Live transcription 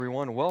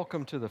everyone.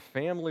 Welcome to the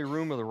family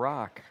room of the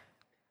Rock.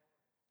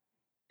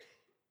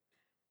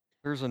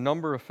 There's a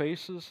number of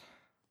faces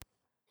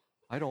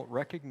I don't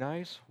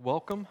recognize.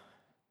 Welcome.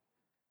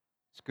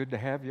 It's good to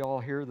have you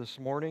all here this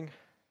morning.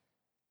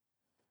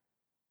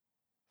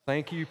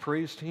 Thank you,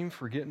 praise team,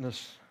 for getting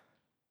us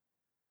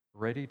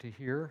ready to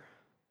hear,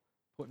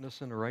 putting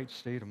us in the right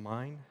state of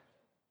mind.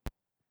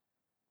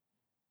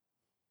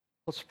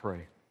 Let's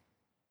pray.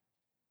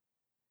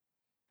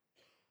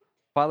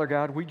 Father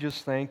God, we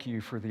just thank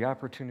you for the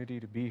opportunity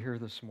to be here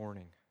this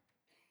morning.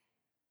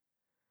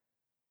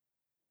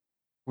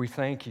 We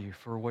thank you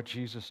for what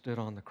Jesus did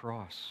on the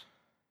cross.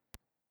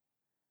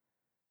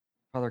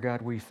 Father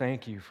God, we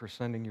thank you for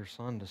sending your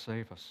Son to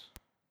save us.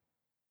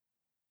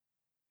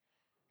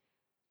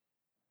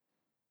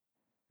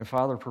 And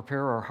Father,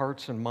 prepare our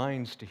hearts and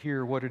minds to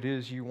hear what it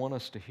is you want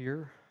us to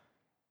hear.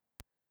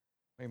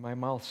 May my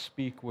mouth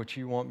speak what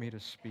you want me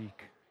to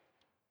speak.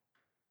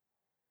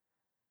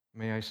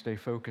 May I stay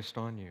focused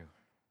on you.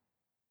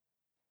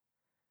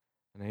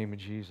 In the name of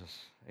Jesus,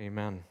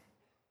 amen.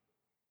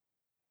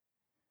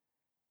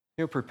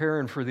 You know,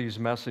 preparing for these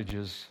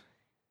messages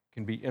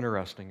can be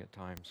interesting at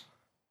times.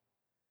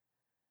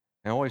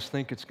 I always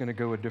think it's going to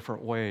go a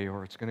different way,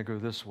 or it's going to go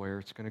this way, or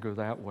it's going to go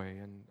that way.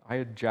 And I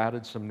had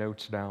jotted some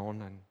notes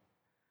down, and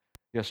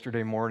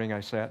yesterday morning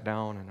I sat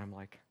down and I'm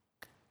like,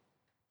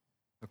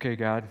 okay,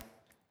 God,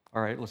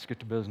 all right, let's get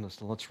to business,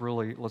 and let's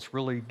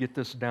really get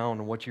this down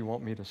and what you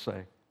want me to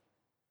say.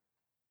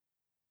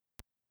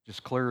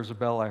 Just clear as a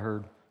bell, I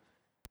heard,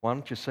 why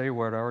don't you say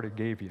what I already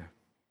gave you?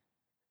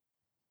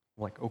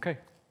 I'm like, okay,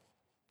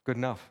 good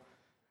enough.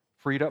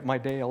 Freed up my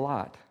day a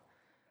lot.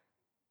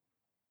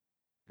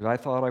 Because I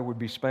thought I would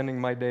be spending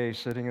my day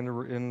sitting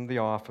in the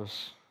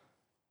office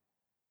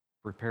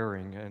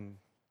preparing, and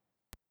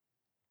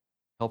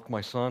helped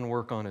my son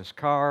work on his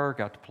car,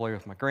 got to play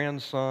with my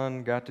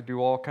grandson, got to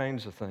do all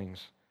kinds of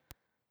things.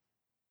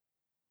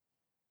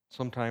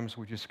 Sometimes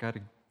we just got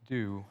to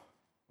do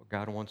what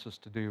God wants us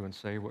to do and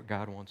say what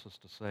God wants us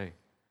to say.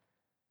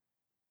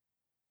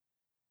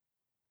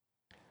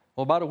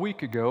 Well, about a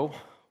week ago,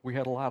 we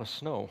had a lot of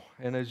snow.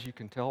 And as you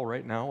can tell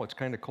right now, it's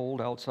kind of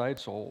cold outside.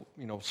 So,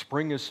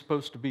 spring is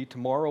supposed to be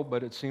tomorrow,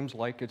 but it seems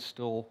like it's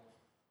still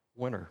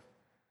winter.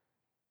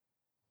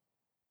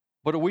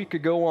 But a week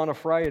ago on a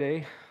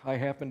Friday, I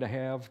happened to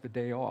have the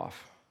day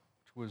off,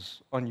 which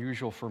was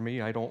unusual for me.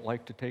 I don't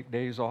like to take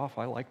days off.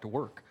 I like to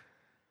work.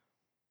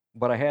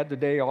 But I had the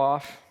day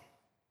off,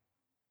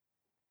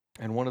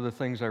 and one of the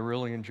things I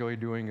really enjoy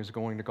doing is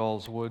going to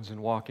Gall's Woods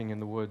and walking in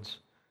the woods.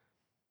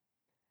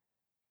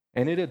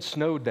 And it had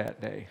snowed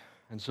that day,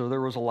 and so there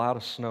was a lot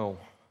of snow.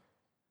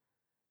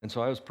 And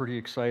so I was pretty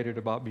excited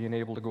about being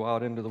able to go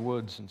out into the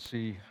woods and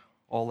see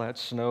all that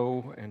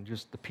snow and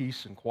just the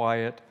peace and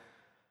quiet,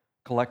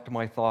 collect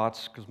my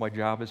thoughts because my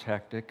job is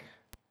hectic.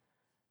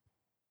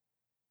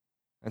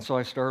 And so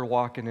I started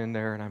walking in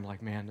there, and I'm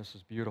like, man, this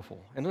is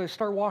beautiful. And as I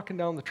start walking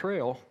down the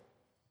trail,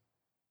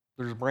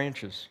 there's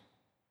branches.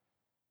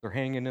 They're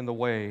hanging in the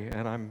way,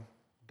 and I'm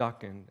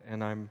ducking,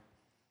 and I'm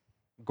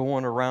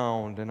going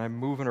around, and I'm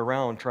moving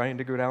around trying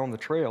to go down the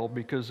trail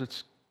because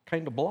it's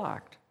kind of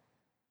blocked.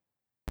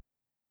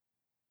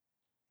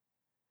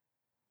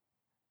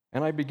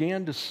 And I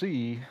began to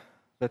see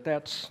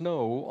that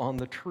snow on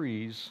the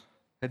trees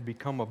had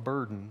become a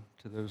burden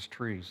to those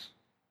trees.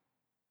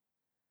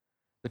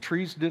 The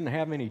trees didn't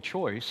have any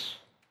choice.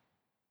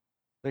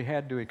 They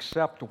had to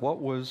accept what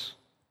was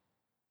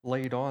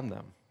laid on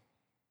them.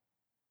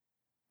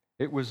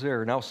 It was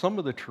there. Now, some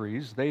of the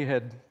trees, they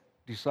had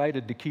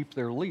decided to keep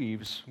their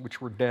leaves, which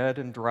were dead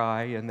and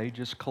dry, and they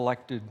just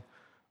collected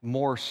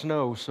more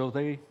snow, so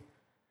they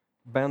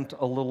bent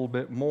a little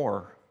bit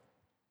more.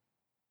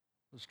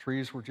 Those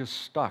trees were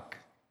just stuck.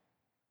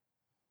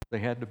 They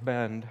had to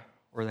bend,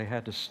 or they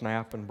had to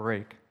snap and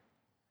break.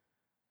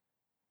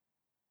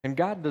 And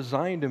God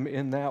designed them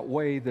in that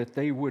way that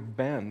they would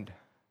bend,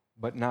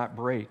 but not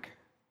break.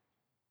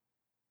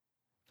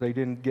 They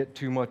didn't get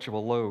too much of a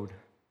load.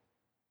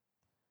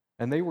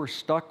 And they were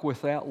stuck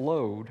with that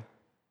load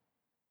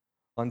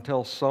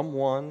until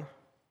someone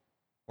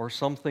or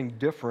something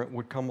different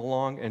would come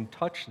along and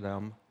touch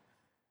them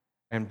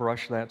and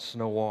brush that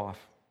snow off.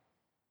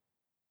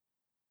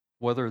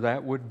 Whether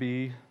that would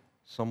be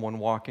someone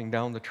walking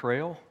down the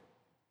trail,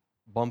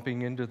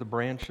 bumping into the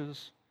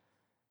branches,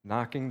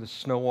 knocking the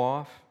snow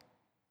off,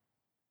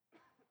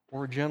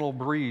 or a gentle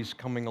breeze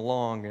coming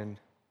along and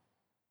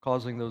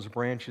causing those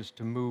branches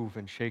to move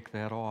and shake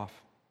that off.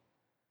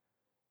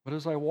 But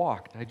as I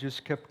walked, I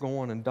just kept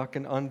going and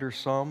ducking under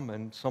some,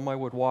 and some I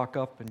would walk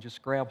up and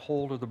just grab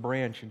hold of the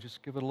branch and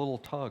just give it a little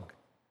tug.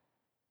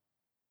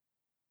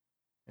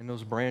 And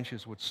those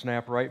branches would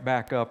snap right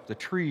back up. The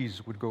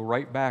trees would go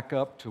right back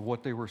up to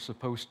what they were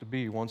supposed to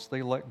be once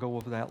they let go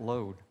of that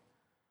load.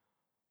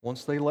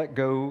 Once they let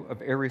go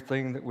of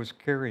everything that was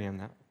carrying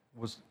them,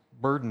 was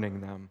burdening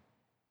them.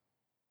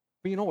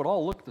 But it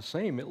all looked the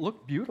same. It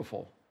looked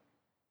beautiful.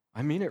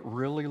 I mean, it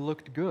really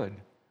looked good.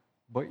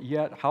 But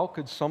yet, how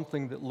could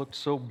something that looked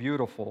so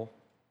beautiful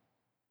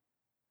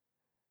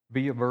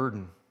be a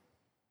burden?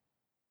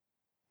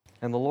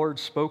 And the Lord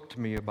spoke to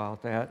me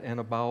about that and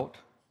about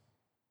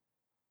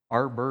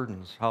our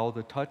burdens, how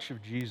the touch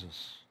of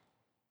Jesus,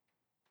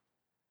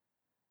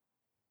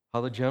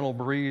 how the gentle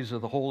breeze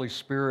of the Holy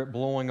Spirit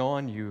blowing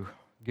on you,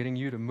 getting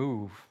you to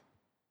move,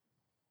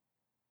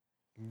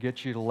 and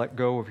get you to let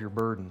go of your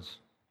burdens.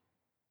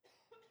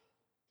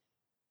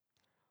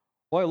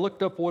 Well, I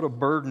looked up what a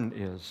burden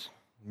is.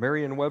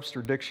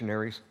 Merriam-Webster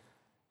Dictionary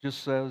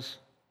just says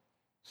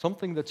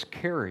something that's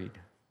carried.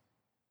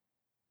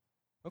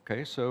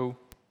 Okay, so,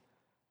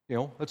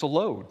 it's a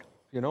load,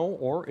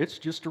 or it's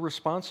just a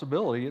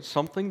responsibility. It's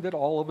something that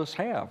all of us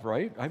have,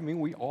 right? I mean,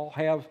 we all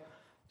have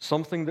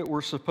something that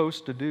we're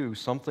supposed to do,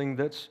 something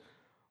that's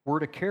we're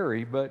to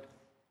carry. But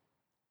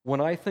when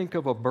I think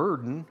of a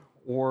burden,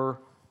 or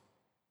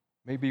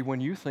maybe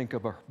when you think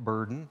of a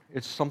burden,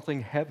 it's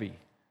something heavy.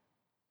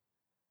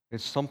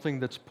 It's something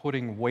that's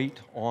putting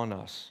weight on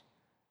us.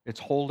 It's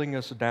holding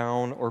us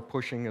down or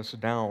pushing us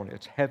down.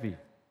 It's heavy.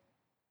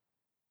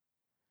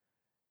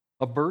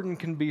 A burden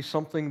can be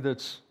something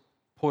that's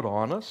put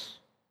on us,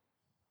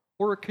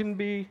 or it can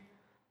be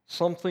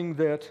something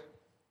that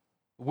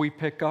we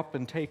pick up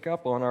and take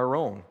up on our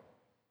own.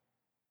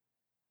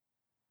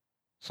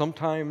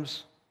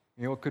 Sometimes,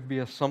 it could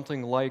be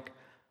something like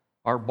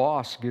our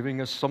boss giving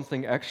us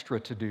something extra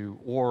to do,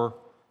 or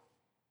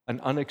an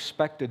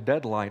unexpected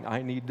deadline.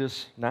 I need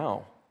this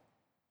now.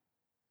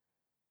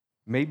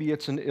 Maybe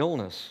it's an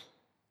illness.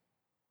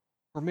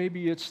 Or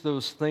maybe it's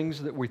those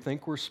things that we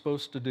think we're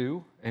supposed to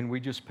do, and we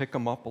just pick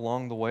them up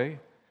along the way,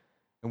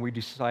 and we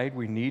decide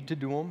we need to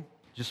do them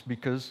just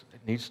because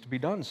it needs to be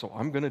done. So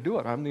I'm going to do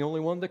it. I'm the only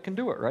one that can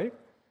do it, right?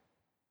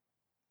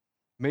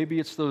 Maybe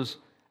it's those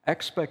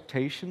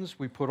expectations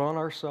we put on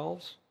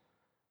ourselves,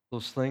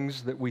 those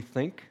things that we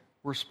think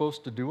we're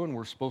supposed to do, and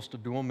we're supposed to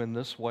do them in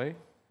this way.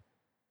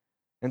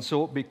 And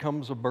so it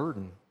becomes a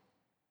burden.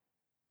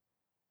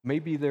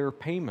 Maybe there are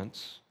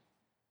payments.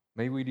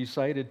 Maybe we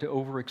decided to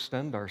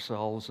overextend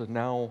ourselves, and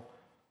now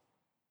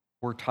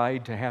we're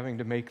tied to having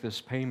to make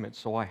this payment,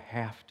 so I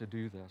have to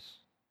do this.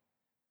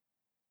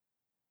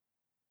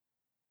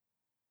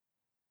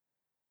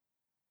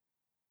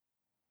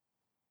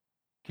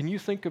 Can you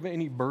think of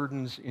any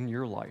burdens in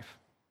your life?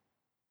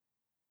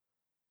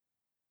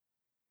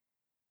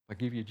 I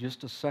give you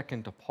just a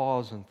second to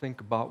pause and think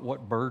about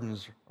what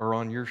burdens are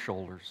on your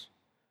shoulders.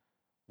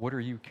 What are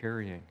you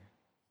carrying?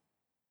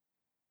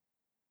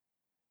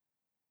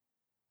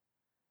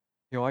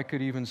 I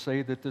could even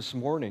say that this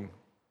morning,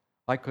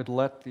 I could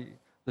let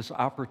this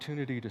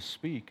opportunity to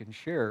speak and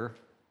share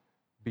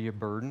be a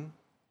burden,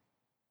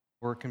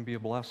 or it can be a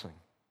blessing,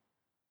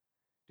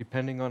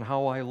 depending on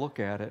how I look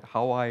at it,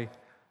 how I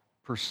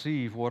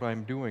perceive what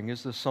I'm doing.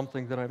 Is this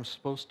something that I'm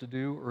supposed to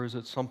do, or is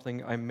it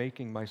something I'm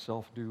making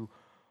myself do,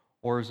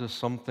 or is this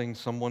something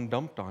someone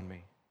dumped on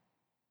me?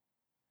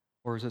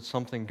 Or is it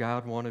something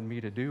God wanted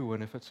me to do?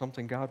 And if it's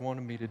something God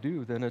wanted me to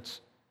do, then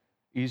it's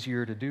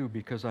easier to do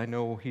because I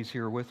know He's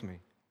here with me.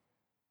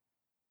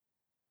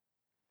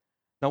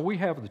 Now, we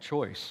have the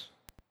choice.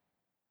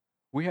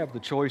 We have the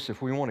choice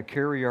if we want to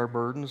carry our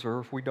burdens or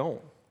if we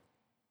don't.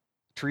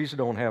 Trees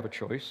don't have a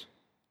choice.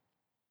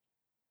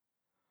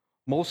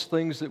 Most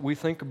things that we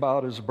think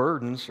about as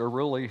burdens are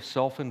really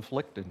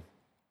self-inflicted.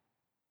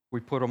 We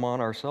put them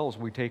on ourselves.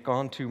 We take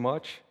on too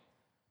much.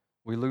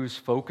 We lose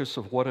focus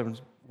of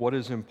what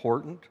is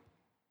important.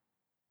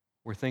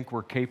 We think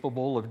we're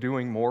capable of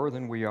doing more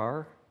than we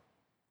are.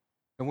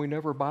 And we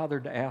never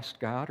bothered to ask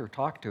God or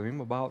talk to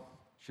Him about,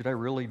 should I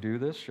really do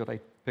this? Should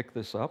I pick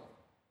this up?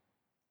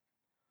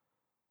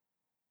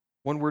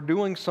 When we're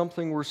doing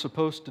something we're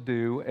supposed to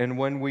do, and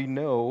when we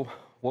know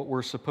what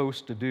we're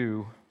supposed to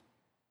do,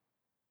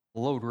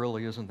 the load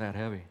really isn't that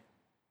heavy,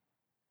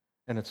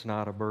 and it's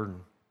not a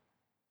burden.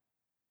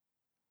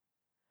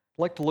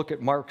 I'd like to look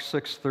at Mark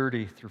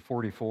 6:30 through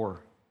 44.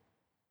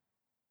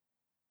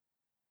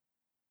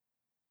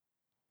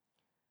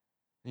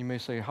 You may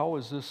say, how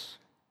is this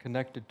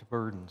connected to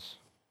burdens?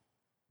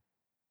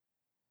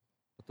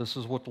 But this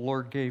is what the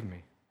Lord gave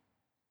me.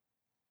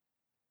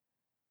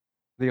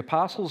 The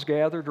apostles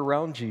gathered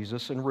around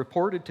Jesus and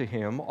reported to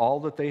Him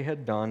all that they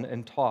had done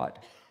and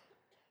taught.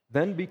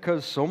 Then,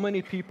 because so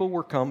many people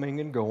were coming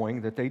and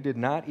going that they did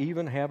not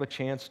even have a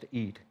chance to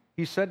eat,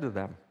 He said to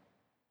them,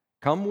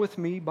 "Come with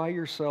me by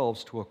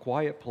yourselves to a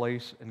quiet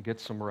place and get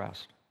some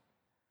rest."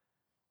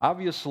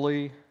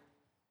 Obviously,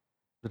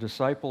 the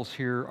disciples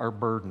here are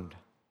burdened,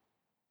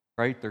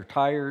 right? They're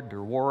tired,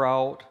 they're wore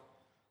out,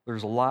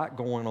 there's a lot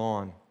going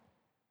on.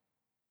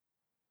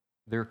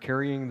 They're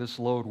carrying this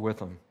load with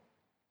them.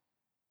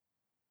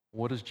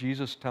 What does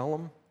Jesus tell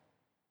them?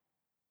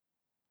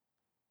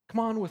 Come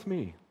on with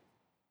me.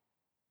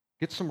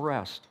 Get some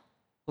rest.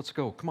 Let's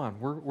go. Come on,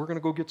 we're going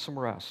to go get some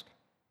rest.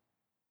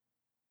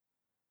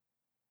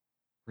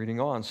 Reading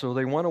on. So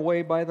they went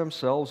away by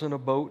themselves in a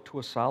boat to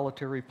a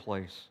solitary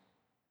place.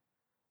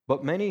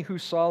 But many who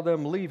saw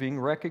them leaving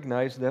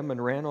recognized them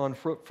and ran on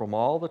foot from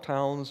all the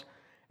towns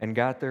and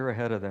got there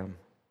ahead of them.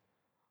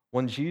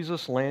 When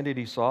Jesus landed,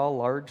 He saw a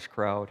large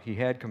crowd. He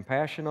had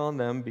compassion on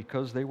them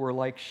because they were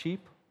like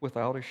sheep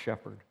without a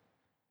shepherd.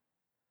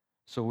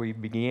 So he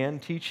began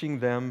teaching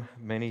them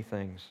many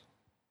things.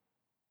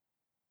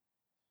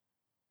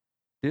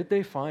 Did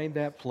they find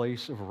that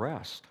place of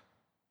rest?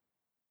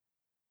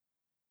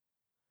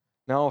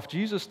 Now, if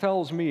Jesus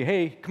tells me,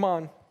 hey, come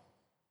on,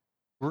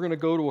 we're going to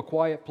go to a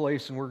quiet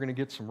place and we're going to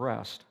get some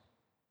rest,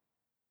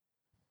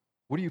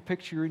 what do you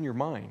picture in your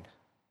mind?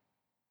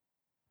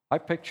 I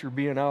picture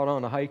being out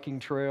on a hiking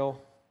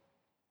trail,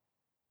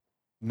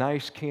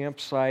 nice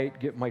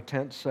campsite, get my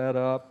tent set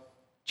up,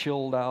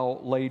 chilled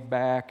out, laid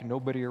back,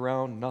 nobody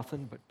around,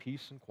 nothing but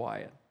peace and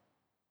quiet.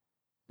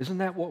 Isn't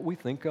that what we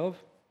think of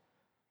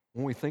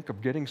when we think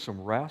of getting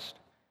some rest?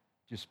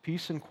 Just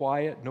peace and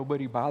quiet,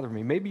 nobody bother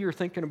me. Maybe you're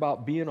thinking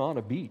about being on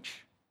a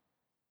beach.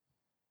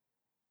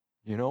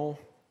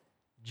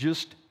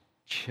 Just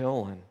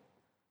chilling,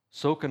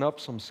 soaking up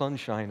some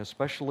sunshine,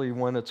 especially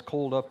when it's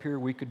cold up here.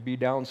 We could be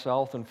down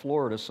south in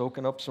Florida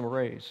soaking up some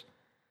rays.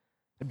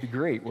 It'd be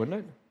great,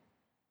 wouldn't it?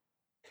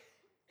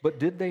 But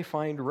did they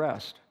find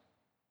rest?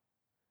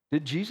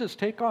 Did Jesus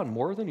take on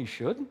more than he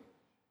should?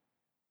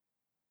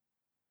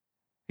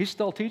 He's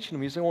still teaching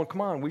them. He's saying, well,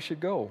 come on, we should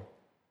go.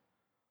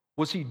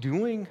 Was he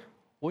doing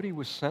what he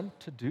was sent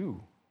to do?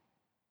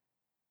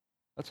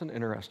 That's an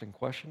interesting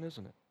question,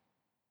 isn't it?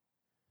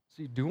 Is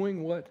he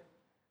doing what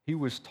he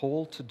was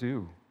told to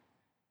do?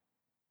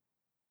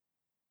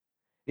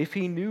 If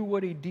he knew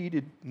what he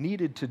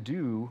needed to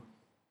do,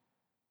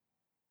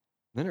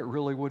 then it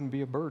really wouldn't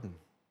be a burden.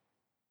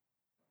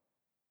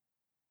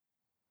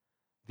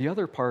 The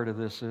other part of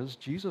this is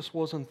Jesus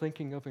wasn't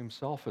thinking of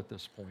himself at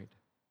this point.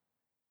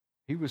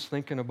 He was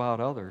thinking about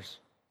others.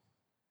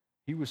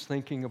 He was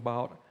thinking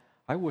about,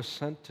 I was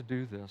sent to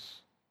do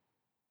this.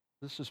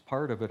 This is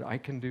part of it. I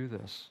can do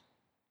this.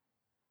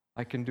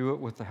 I can do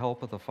it with the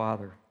help of the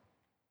Father.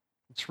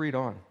 Let's read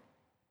on.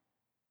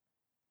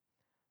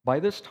 By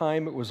this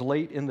time it was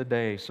late in the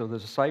day, so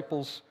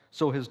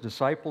his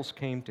disciples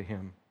came to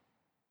him.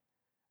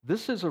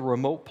 This is a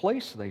remote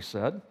place, they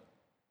said,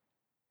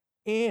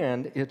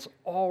 and it's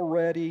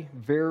already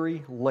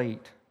very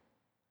late.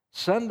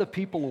 Send the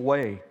people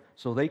away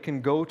so they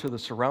can go to the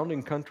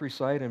surrounding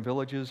countryside and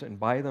villages and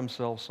buy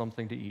themselves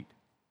something to eat.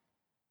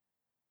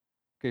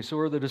 Okay, so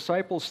are the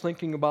disciples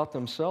thinking about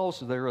themselves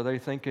there? Are they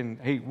thinking,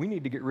 hey, we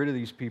need to get rid of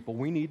these people.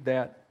 We need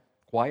that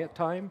quiet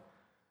time.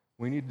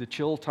 We need the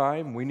chill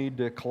time. We need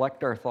to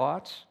collect our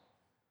thoughts.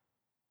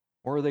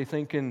 Or are they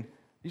thinking,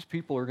 these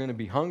people are going to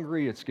be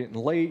hungry. It's getting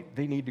late.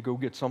 They need to go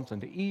get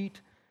something to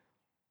eat.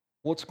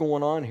 What's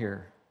going on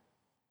here?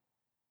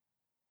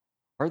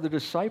 Are the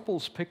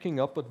disciples picking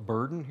up a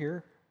burden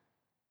here?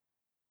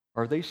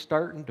 Are they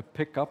starting to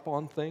pick up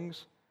on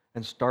things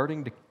and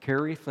starting to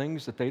carry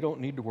things that they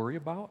don't need to worry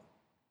about?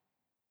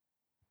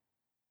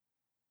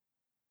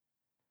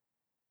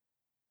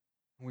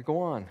 We go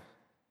on.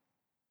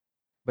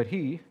 But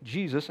he,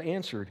 Jesus,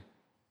 answered,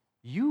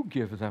 you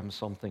give them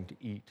something to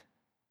eat.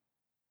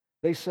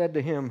 They said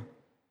to him,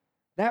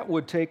 that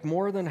would take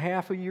more than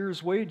half a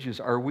year's wages.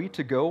 Are we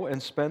to go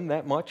and spend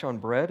that much on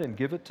bread and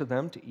give it to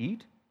them to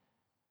eat?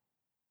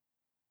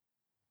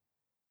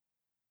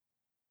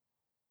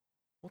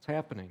 What's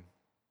happening?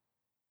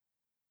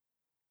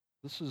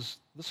 This is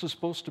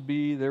supposed to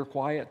be their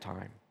quiet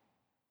time.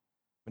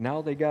 But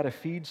now they got to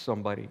feed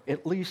somebody.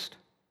 At least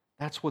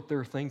that's what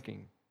they're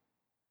thinking.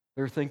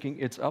 They're thinking,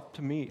 it's up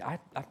to me.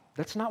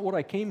 That's not what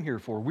I came here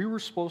for. We were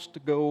supposed to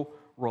go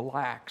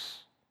relax.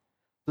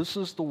 This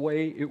is the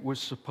way it was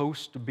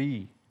supposed to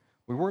be.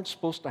 We weren't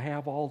supposed to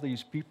have all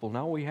these people.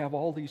 Now we have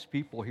all these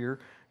people here.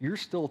 You're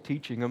still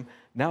teaching them.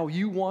 Now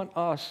you want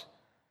us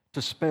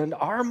to spend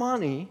our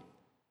money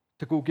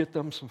to go get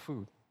them some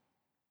food.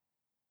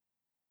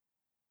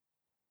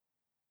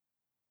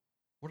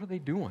 What are they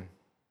doing?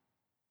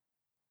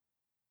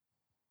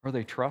 Are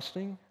they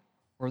trusting?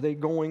 Or are they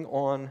going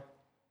on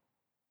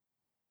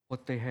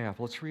what they have?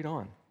 Let's read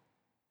on.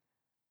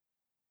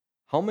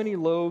 How many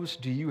loaves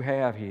do you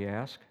have, he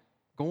asked.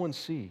 Go and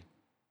see.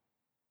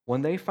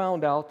 When they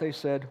found out, they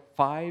said,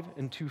 5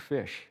 and 2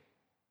 fish.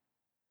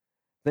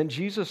 Then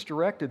Jesus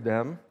directed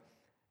them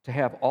to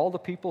have all the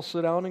people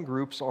sit down in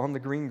groups on the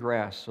green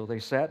grass. So they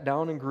sat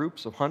down in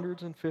groups of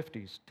hundreds and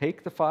fifties.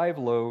 Take the 5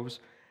 loaves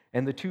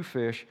and the 2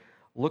 fish.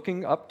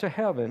 Looking up to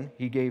heaven,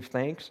 he gave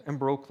thanks and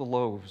broke the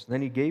loaves.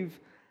 Then he gave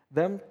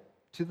them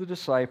to the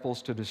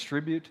disciples to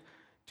distribute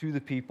to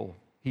the people.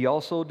 He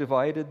also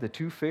divided the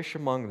 2 fish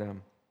among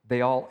them.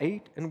 They all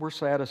ate and were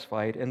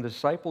satisfied, and the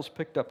disciples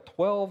picked up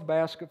 12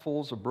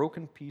 basketfuls of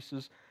broken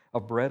pieces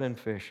of bread and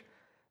fish.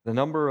 The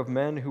number of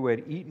men who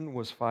had eaten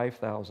was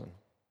 5,000. If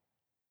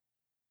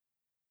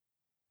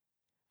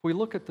we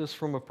look at this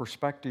from a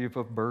perspective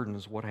of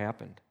burdens, what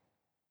happened?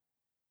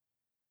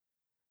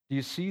 Do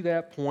you see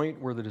that point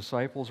where the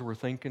disciples were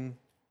thinking,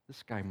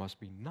 this guy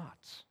must be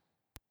nuts?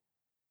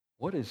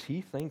 What is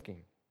he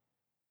thinking?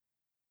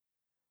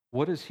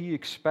 What does he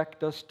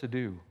expect us to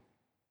do?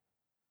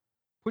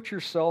 Put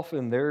yourself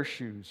in their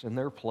shoes, in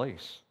their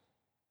place.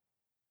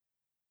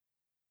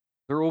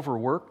 They're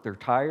overworked, they're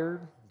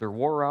tired, they're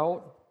wore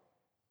out,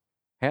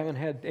 haven't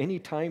had any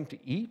time to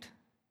eat.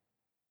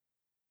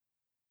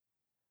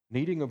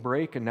 needing a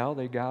break, and now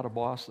they got a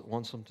boss that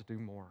wants them to do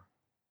more.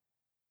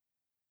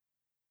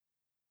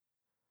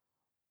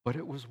 But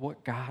it was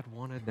what God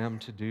wanted them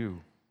to do.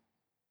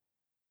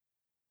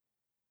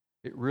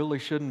 It really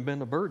shouldn't have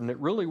been a burden. It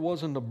really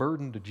wasn't a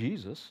burden to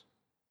Jesus.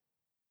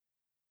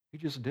 He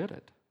just did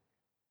it.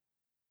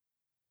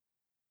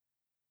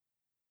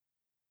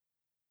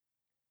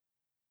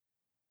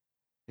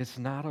 It's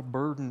not a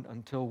burden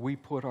until we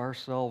put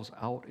ourselves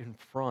out in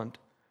front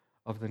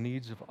of the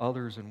needs of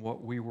others and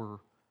what we were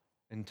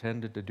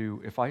intended to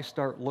do. If I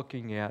start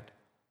looking at,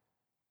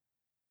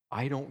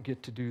 I don't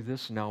get to do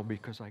this now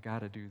because I got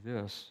to do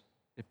this,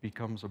 it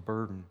becomes a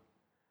burden.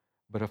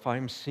 But if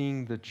I'm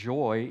seeing the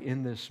joy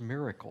in this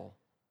miracle,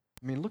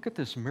 I mean, look at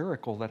this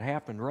miracle that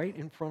happened right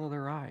in front of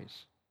their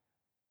eyes.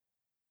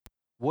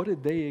 What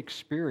did they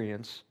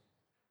experience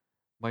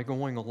by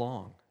going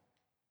along,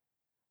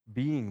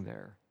 being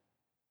there,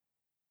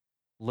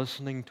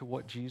 listening to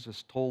what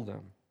Jesus told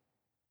them?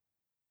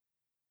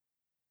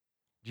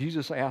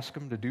 Jesus asked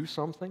them to do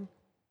something.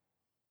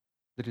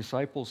 The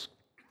disciples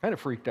kind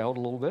of freaked out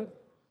a little bit.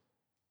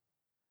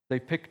 They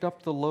picked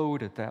up the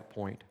load at that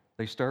point.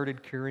 They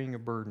started carrying a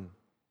burden.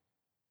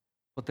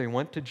 But they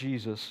went to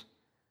Jesus,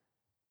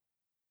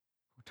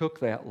 who took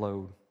that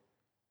load.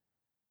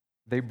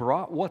 They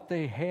brought what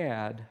they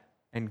had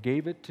and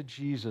gave it to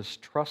Jesus,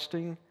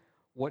 trusting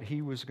what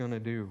he was going to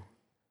do.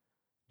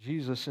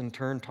 Jesus, in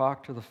turn,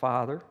 talked to the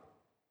Father.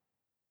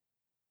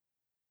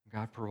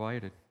 God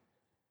provided.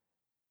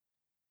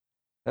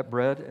 That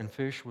bread and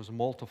fish was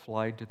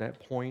multiplied to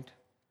that point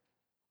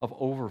of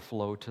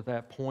overflow, to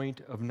that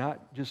point of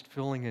not just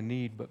filling a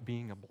need, but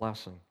being a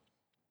blessing.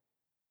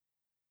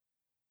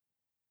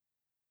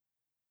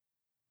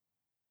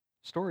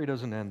 The story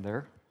doesn't end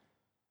there.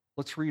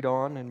 Let's read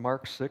on in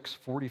Mark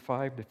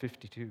 6:45 to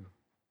 52.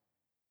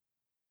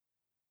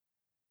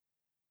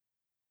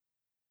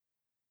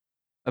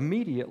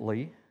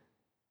 Immediately,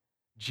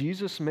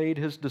 Jesus made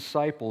his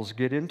disciples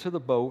get into the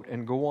boat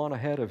and go on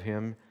ahead of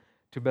him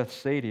to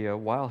Bethsaida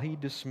while he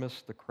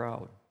dismissed the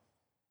crowd.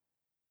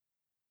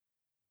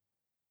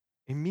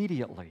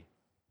 Immediately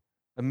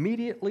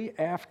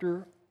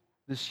after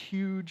this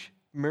huge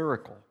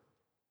miracle,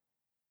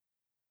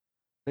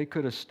 they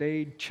could have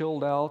stayed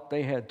chilled out.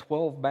 They had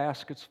 12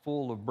 baskets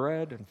full of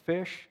bread and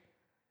fish.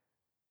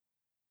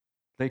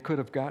 They could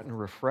have gotten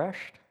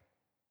refreshed.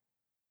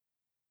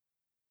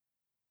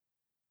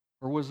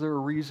 Or was there a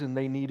reason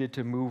they needed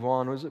to move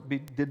on?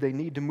 Did they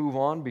need to move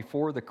on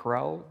before the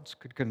crowds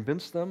could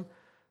convince them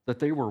that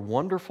they were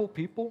wonderful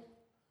people,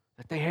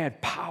 that they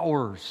had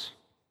powers,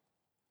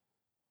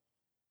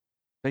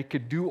 they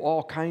could do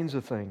all kinds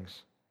of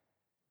things?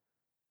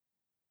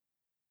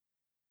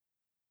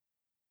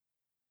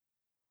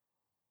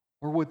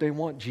 Or would they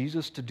want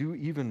Jesus to do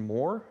even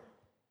more?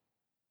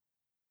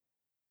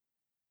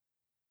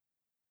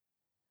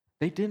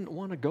 They didn't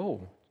want to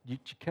go. Did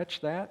you catch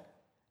that?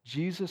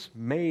 Jesus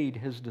made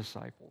his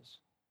disciples.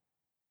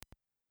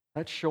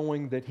 That's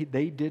showing that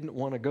they didn't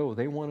want to go.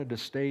 They wanted to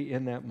stay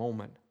in that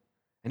moment.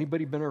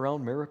 Anybody been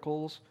around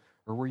miracles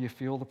or where you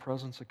feel the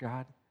presence of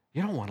God?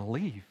 You don't want to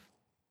leave.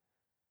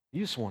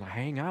 You just want to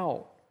hang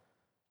out,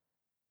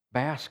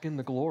 bask in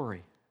the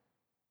glory.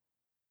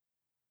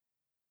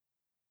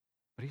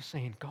 But he's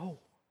saying, go.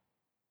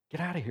 Get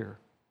out of here.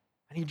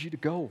 I need you to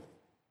go.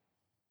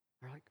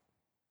 They're like,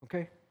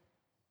 okay.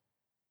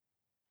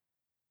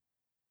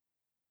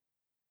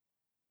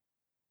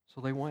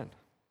 So they went.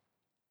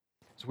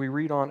 As we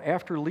read on,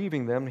 after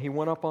leaving them, he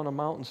went up on a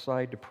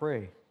mountainside to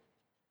pray.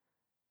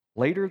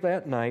 Later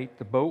that night,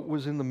 the boat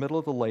was in the middle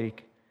of the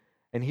lake,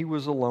 and he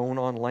was alone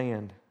on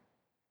land.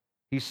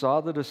 He saw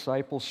the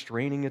disciples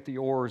straining at the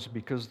oars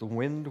because the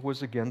wind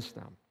was against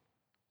them.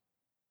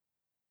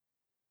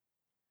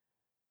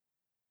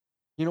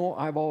 You know,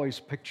 I've always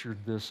pictured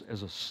this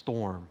as a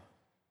storm.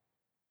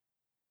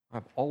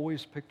 I've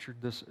always pictured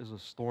this as a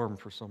storm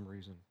for some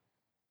reason.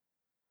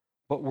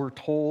 But we're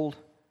told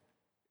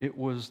it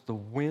was the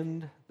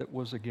wind that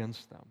was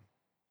against them.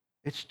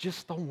 It's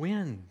just the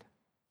wind.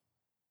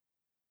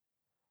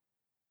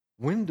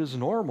 Wind is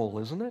normal,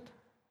 isn't it?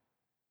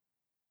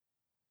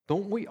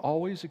 Don't we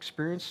always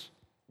experience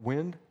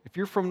wind? If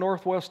you're from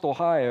Northwest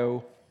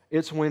Ohio,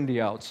 it's windy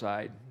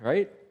outside,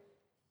 right?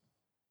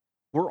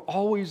 We're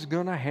always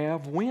going to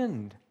have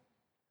wind.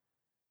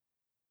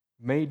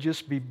 May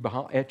just be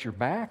at your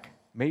back,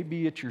 may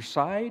be at your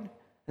side,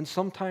 and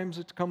sometimes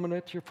it's coming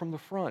at you from the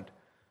front.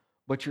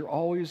 But you're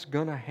always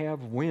going to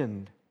have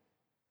wind.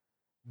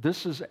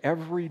 This is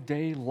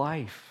everyday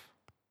life.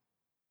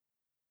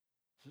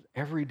 This is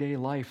everyday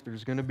life.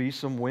 There's going to be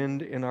some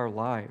wind in our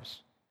lives.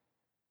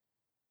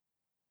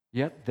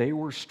 Yet they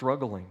were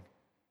struggling.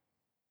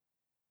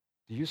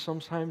 Do you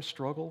sometimes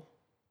struggle?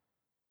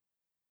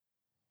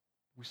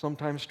 We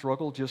sometimes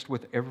struggle just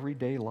with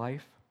everyday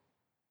life.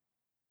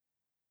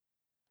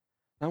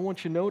 Now, I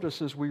want you to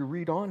notice as we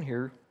read on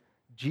here,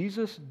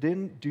 Jesus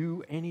didn't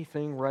do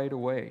anything right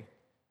away.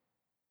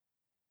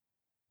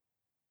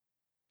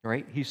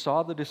 Right? He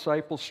saw the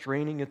disciples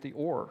straining at the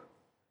oar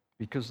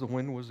because the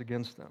wind was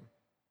against them.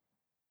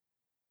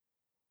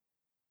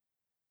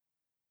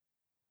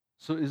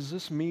 So does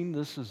this mean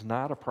this is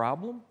not a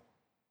problem?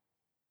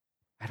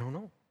 I don't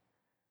know.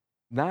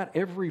 Not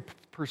every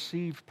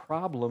perceived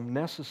problem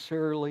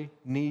necessarily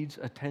needs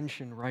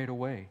attention right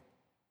away.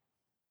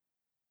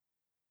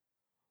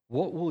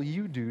 What will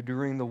you do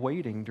during the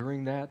waiting,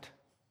 during that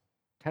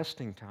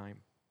testing time?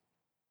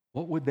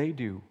 What would they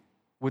do?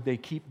 Would they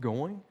keep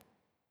going?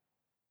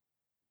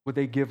 Would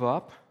they give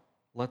up?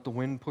 Let the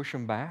wind push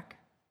them back?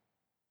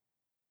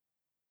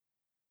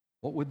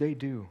 What would they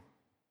do?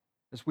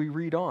 As we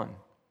read on,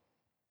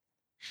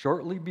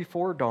 shortly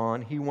before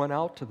dawn, he went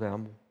out to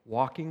them,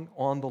 walking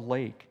on the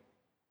lake.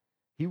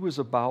 He was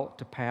about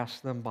to pass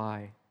them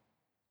by.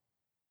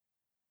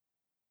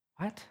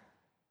 What?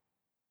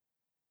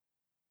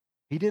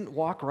 He didn't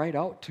walk right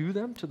out to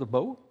them, to the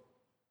boat?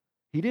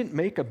 He didn't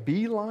make a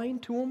beeline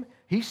to them?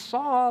 He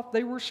saw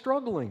they were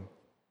struggling.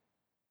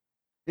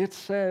 It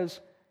says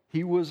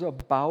he was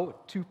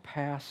about to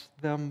pass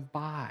them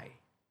by.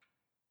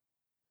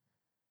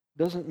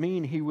 Doesn't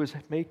mean he was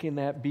making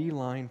that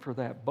beeline for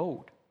that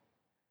boat.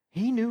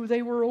 He knew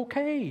they were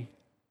okay.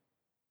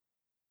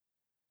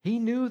 He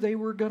knew they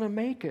were going to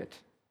make it.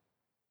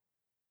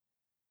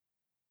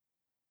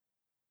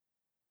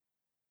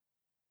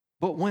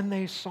 But when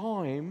they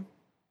saw him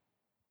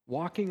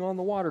walking on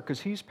the water,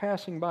 because he's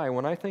passing by,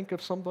 when I think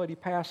of somebody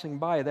passing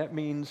by, that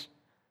means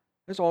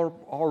it's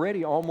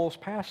already almost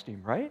past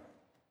him, right?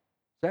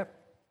 Is that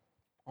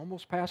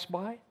almost passed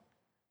by?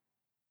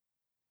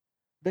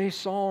 They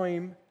saw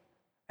him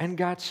and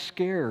got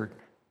scared.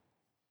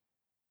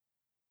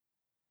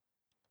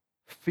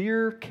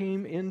 Fear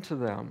came into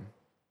them.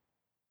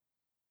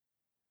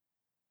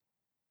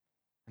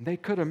 And they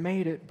could have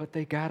made it, but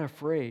they got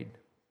afraid.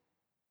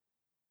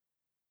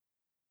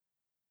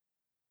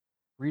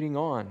 Reading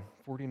on,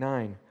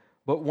 49.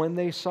 But when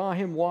they saw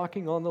him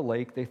walking on the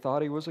lake, they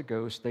thought he was a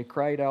ghost. They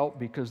cried out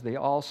because they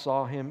all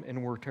saw him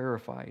and were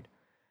terrified.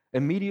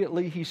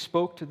 Immediately he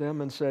spoke to them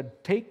and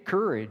said, "Take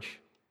courage.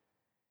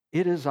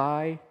 It is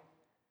I.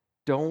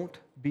 Don't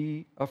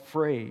be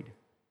afraid."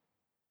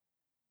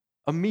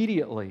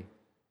 Immediately.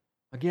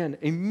 Again,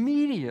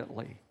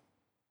 immediately.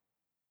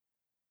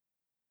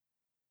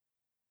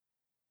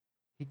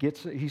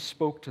 He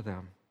spoke to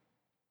them.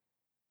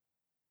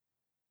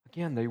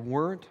 Again, they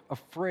weren't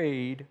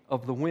afraid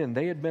of the wind.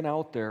 They had been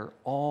out there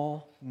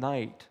all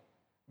night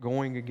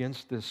going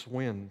against this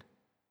wind.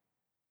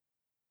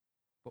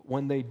 But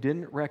when they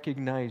didn't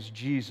recognize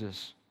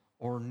Jesus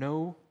or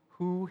know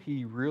who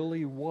he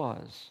really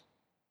was,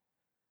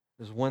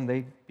 is when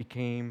they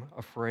became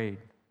afraid.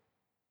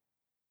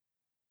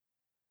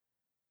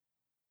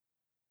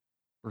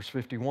 Verse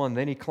 51,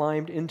 then he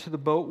climbed into the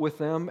boat with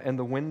them, and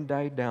the wind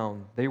died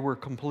down. They were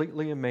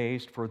completely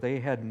amazed, for they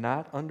had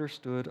not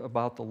understood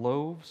about the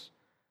loaves.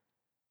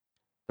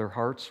 Their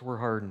hearts were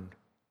hardened.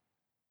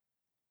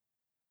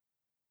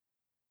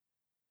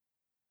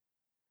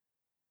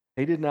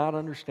 They did not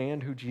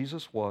understand who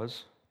Jesus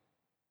was,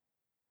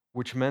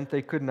 which meant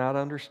they could not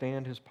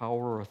understand his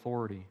power or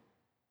authority.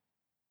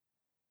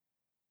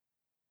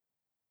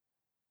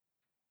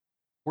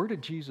 Where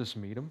did Jesus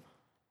meet them?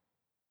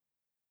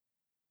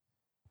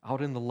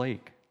 Out in the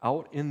lake,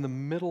 out in the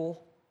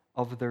middle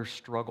of their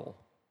struggle.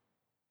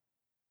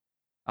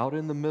 Out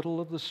in the middle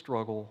of the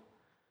struggle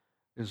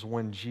is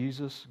when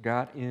Jesus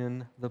got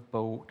in the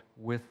boat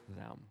with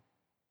them.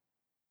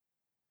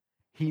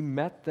 He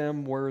met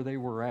them where they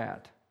were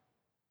at.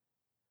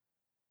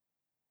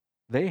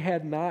 They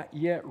had not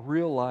yet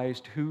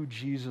realized who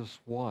Jesus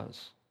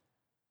was.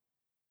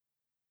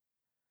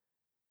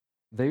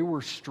 They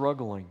were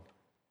struggling.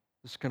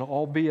 This can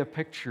all be a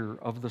picture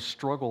of the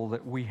struggle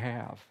that we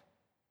have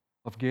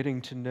of getting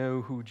to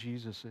know who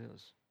Jesus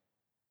is.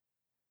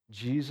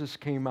 Jesus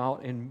came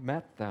out and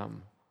met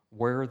them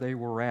where they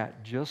were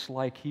at, just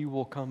like he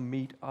will come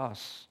meet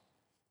us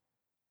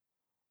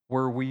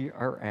where we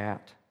are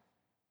at.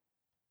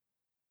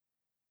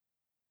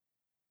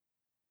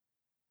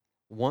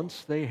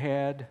 Once they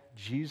had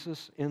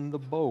Jesus in the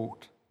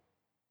boat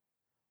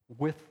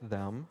with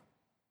them,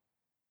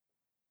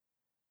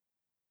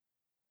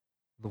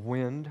 the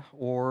wind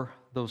or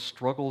those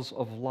struggles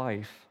of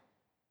life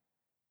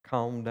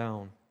calmed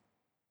down.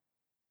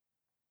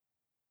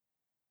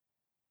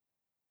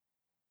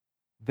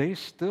 They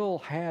still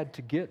had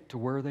to get to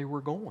where they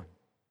were going.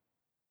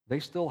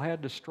 They still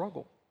had to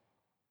struggle.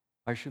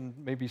 I shouldn't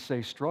maybe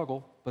say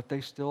struggle, but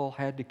they still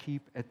had to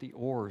keep at the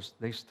oars.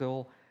 They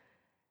still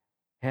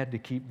had to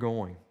keep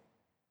going.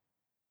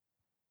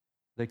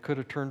 They could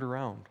have turned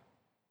around.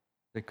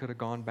 They could have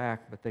gone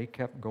back, but they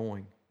kept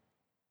going.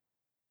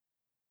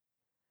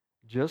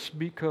 Just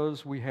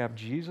because we have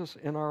Jesus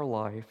in our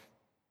life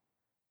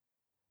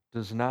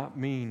does not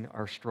mean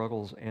our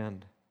struggles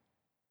end.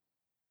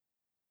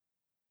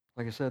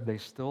 Like I said, they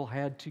still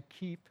had to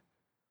keep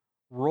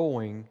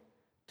rowing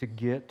to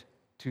get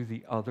to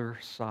the other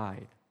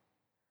side.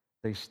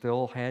 They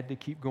still had to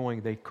keep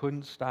going. They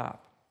couldn't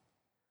stop.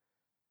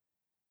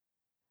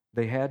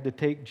 They had to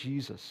take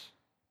Jesus.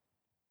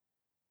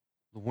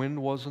 The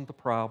wind wasn't the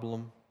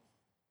problem.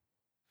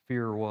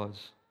 Fear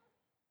was.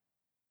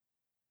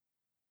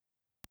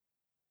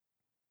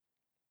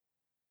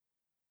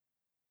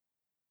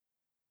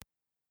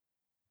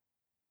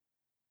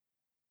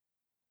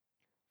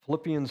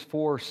 Philippians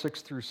 4,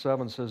 6 through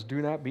 7 says,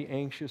 "Do not be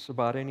anxious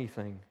about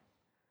anything,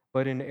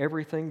 but in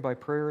everything by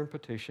prayer and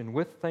petition,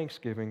 with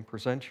thanksgiving,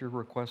 present your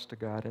request to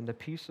God, and the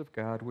peace of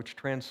God, which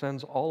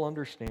transcends all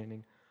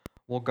understanding,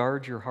 will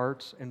guard your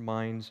hearts and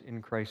minds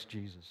in Christ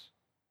Jesus."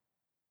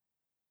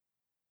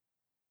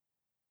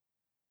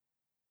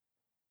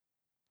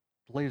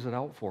 It lays it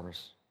out for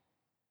us.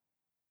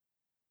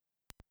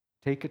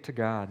 Take it to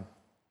God.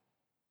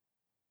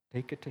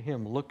 Take it to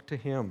Him. Look to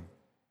Him.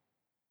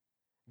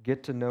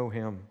 Get to know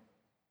Him.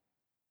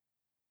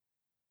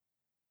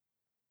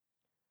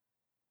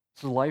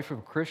 It's the life of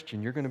a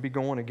Christian. You're going to be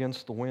going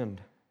against the wind.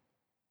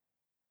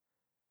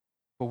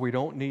 But we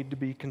don't need to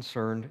be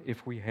concerned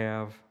if we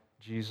have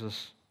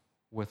Jesus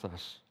with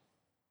us,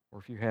 or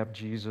if you have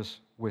Jesus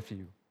with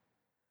you.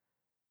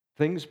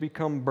 Things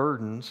become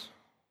burdens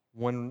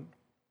when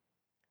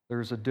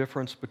there's a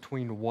difference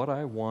between what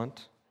I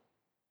want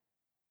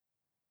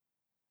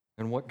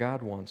and what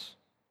God wants,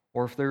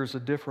 or if there's a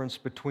difference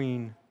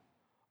between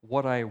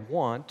what I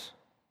want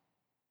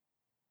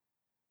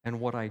and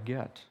what I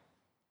get.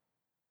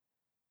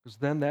 Because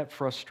then that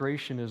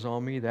frustration is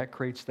on me. That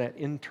creates that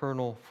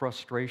internal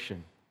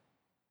frustration.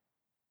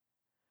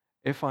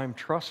 If I'm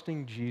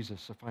trusting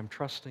Jesus, if I'm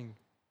trusting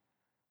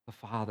the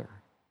Father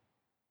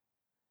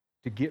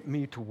to get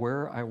me to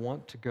where I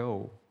want to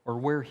go, or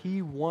where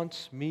He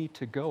wants me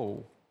to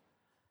go,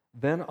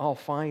 then I'll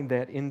find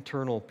that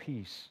internal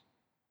peace.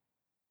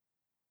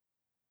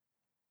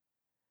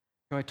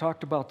 I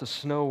talked about the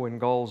snow in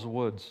Gall's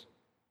Woods.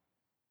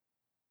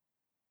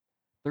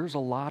 There's a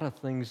lot of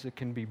things that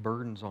can be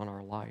burdens on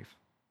our life.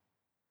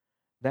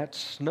 That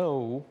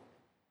snow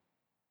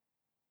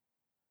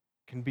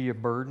can be a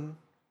burden.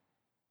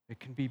 It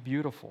can be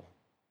beautiful.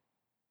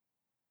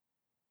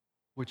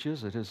 Which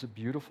is it? Is it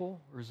beautiful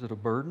or is it a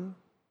burden?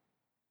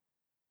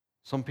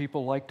 Some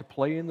people like to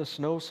play in the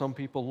snow. Some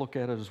people look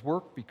at it as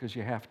work because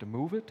you have to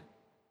move it.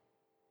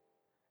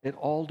 It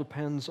all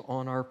depends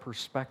on our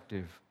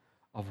perspective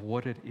of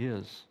what it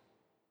is.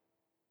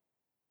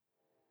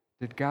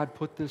 Did God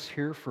put this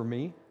here for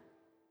me?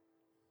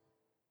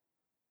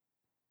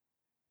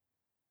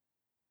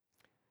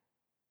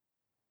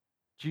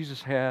 Jesus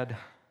said,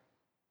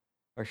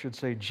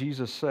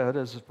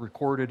 as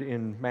recorded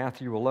in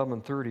Matthew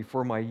 11:30,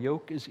 "For my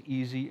yoke is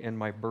easy and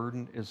my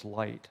burden is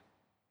light."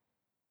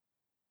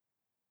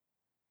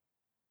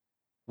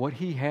 What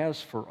He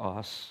has for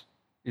us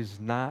is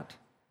not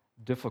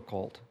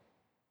difficult.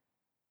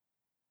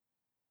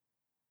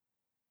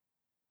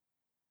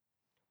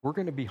 We're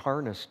going to be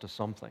harnessed to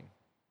something.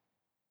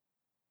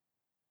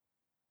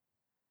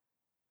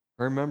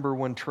 I remember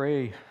when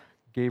Trey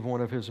gave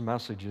one of his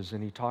messages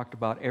and he talked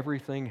about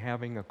everything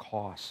having a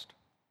cost.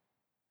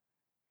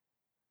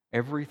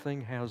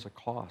 Everything has a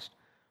cost.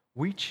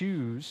 We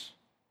choose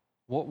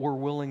what we're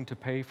willing to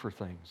pay for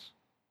things.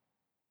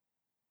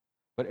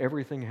 But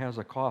everything has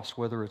a cost,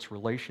 whether it's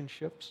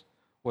relationships,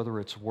 whether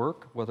it's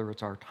work, whether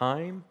it's our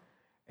time,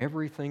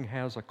 everything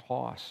has a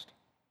cost.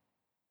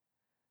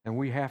 And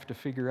we have to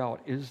figure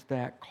out, is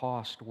that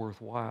cost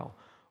worthwhile?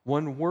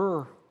 When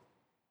we're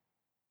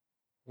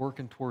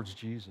working towards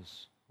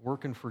Jesus,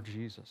 working for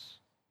Jesus,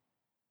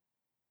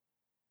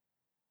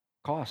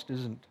 cost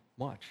isn't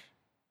much.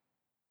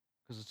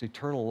 Because it's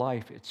eternal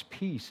life, it's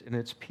peace, and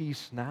it's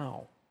peace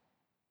now.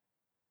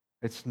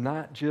 It's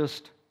not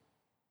just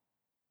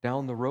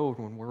down the road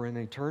when we're in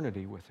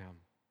eternity with Him.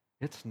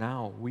 It's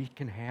now. We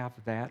can have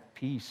that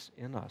peace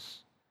in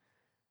us.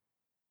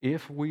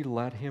 If we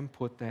let Him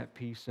put that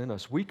peace in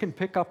us, we can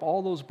pick up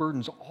all those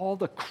burdens, all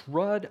the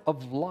crud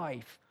of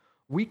life,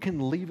 we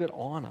can leave it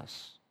on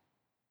us.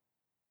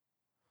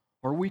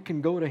 Or we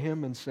can go to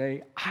Him and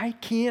say, "I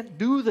can't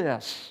do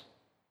this.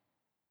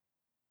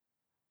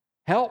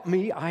 Help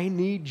me, I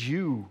need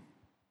you."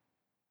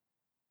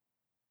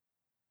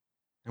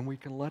 And we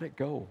can let it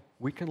go.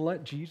 We can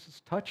let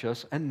Jesus touch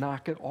us and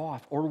knock it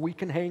off. Or we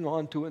can hang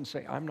on to it and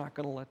say, "I'm not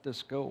going to let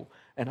this go,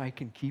 and I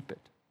can keep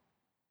it."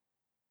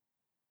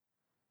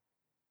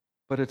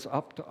 But it's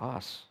up to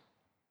us.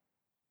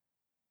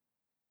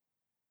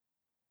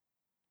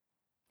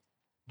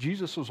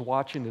 Jesus was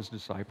watching His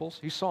disciples.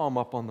 He saw them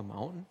up on the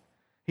mountain.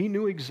 He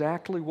knew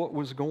exactly what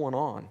was going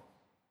on.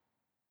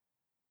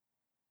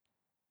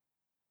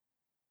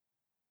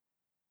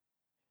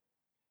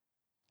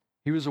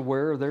 He was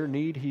aware of their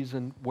need. He's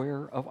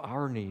aware of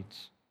our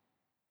needs.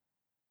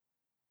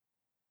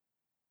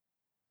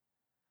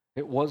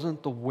 It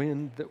wasn't the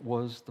wind that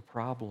was the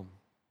problem.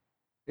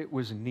 It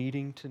was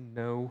needing to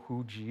know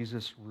who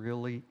Jesus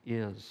really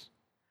is.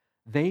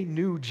 They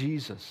knew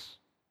Jesus.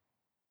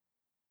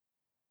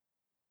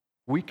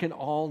 We can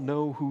all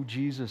know who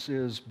Jesus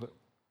is, but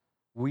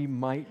we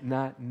might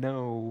not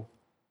know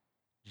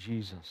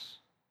Jesus.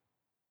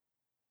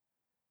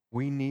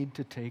 We need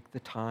to take the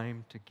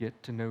time to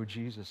get to know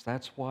Jesus.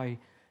 That's why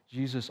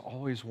Jesus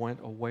always went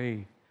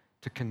away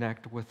to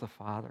connect with the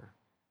Father.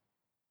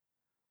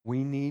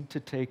 We need to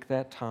take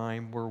that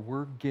time where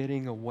we're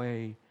getting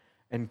away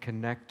and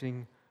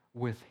connecting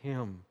with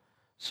Him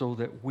so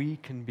that we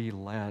can be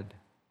led.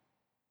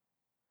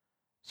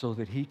 so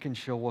that He can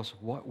show us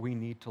what we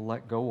need to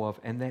let go of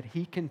and that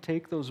He can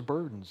take those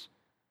burdens.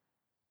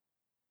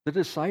 The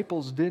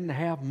disciples didn't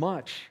have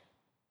much.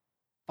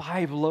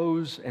 5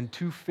 loaves and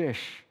 2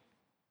 fish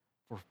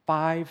for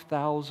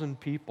 5,000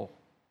 people.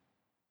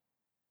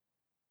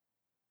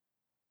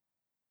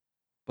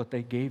 But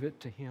they gave it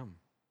to Him.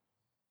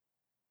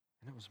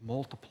 And it was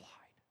multiplied.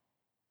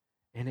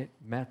 And it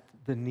met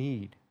the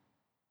need.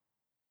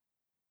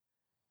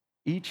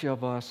 Each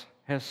of us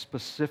has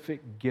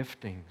specific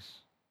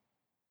giftings,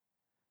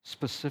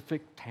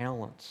 specific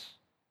talents.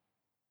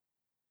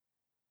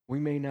 We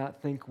may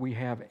not think we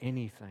have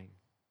anything,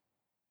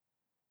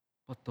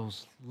 but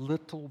those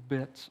little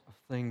bits of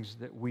things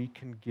that we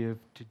can give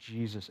to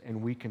Jesus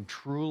and we can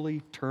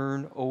truly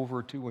turn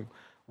over to Him,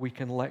 we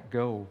can let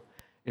go,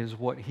 is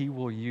what He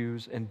will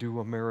use and do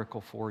a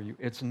miracle for you.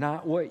 It's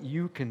not what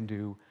you can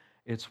do,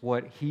 it's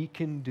what He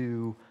can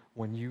do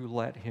when you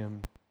let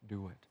Him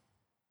do it.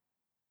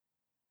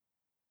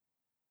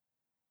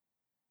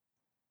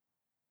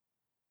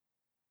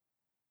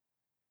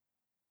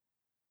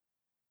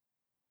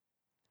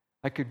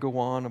 I could go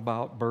on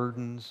about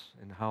burdens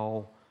and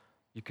how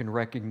you can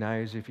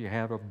recognize if you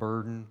have a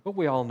burden, but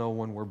we all know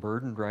when we're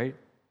burdened, right?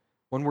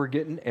 When we're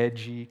getting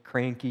edgy,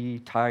 cranky,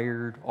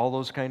 tired, all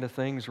those kind of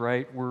things,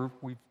 right?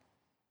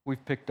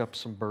 We've picked up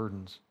some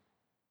burdens.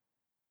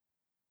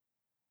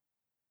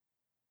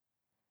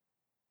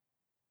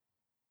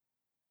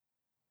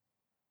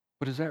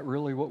 But is that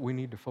really what we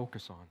need to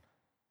focus on?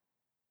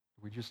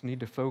 We just need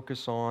to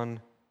focus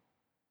on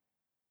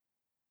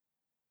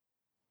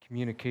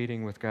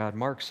communicating with God.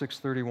 Mark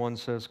 6:31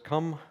 says,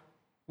 "Come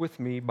with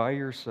me by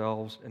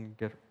yourselves and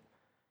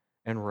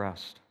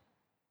rest."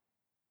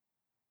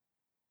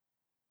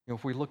 You know,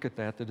 if we look at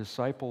that, the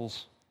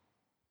disciples,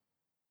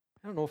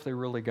 I don't know if they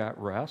really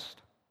got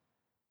rest.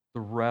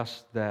 The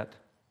rest that,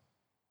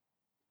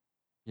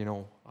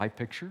 I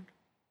pictured.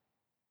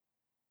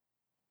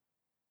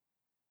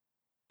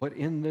 But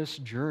in this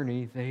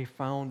journey, they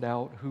found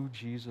out who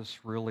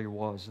Jesus really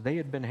was. They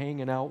had been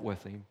hanging out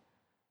with Him.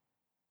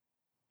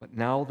 But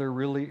now they're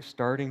really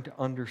starting to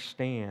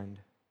understand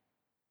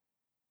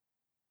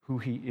who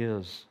He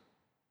is.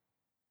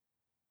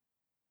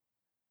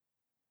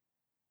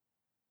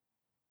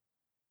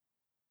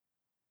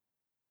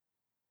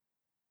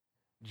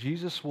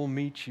 Jesus will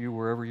meet you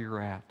wherever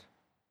you're at.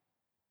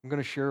 I'm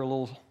going to share a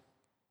little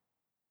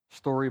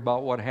story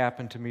about what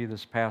happened to me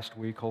this past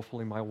week.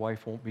 Hopefully my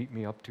wife won't beat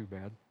me up too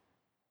bad.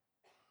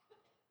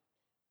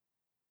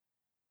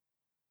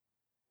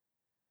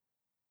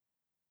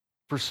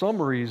 For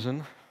some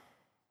reason,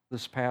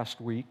 this past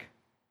week,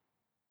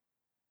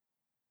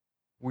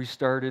 we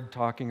started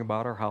talking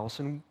about our house,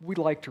 and we'd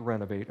like to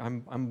renovate.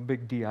 I'm a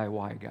big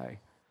DIY guy.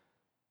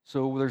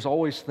 So there's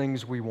always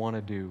things we want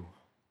to do.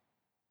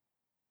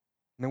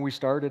 And then we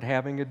started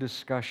having a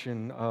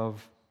discussion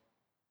of,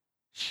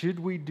 should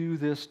we do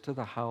this to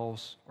the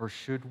house or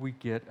should we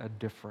get a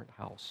different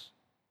house?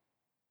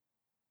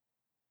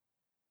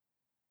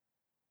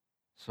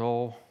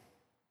 So,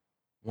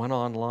 went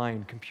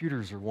online.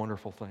 Computers are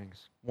wonderful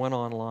things. Went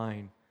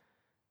online.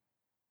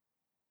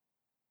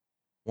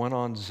 Went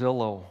on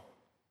Zillow.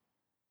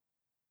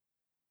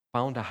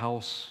 Found a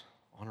house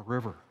on a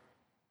river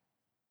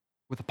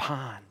with a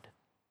pond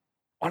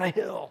on a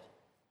hill.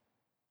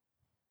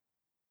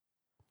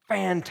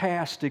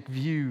 Fantastic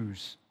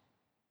views.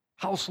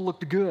 House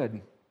looked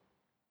good.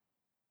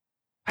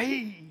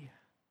 Hey,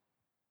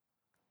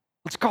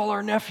 let's call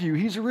our nephew.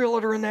 He's a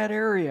realtor in that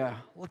area.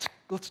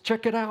 Let's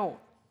check it out.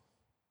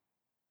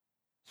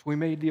 So we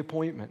made the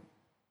appointment.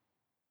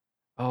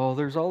 Oh,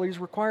 there's all these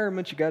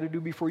requirements you got to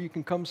do before you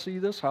can come see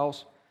this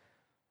house.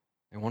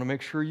 They want to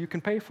make sure you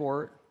can pay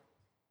for it.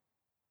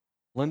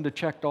 Linda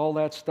checked all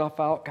that stuff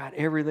out, got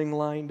everything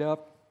lined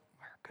up.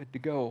 We're good to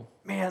go.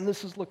 Man,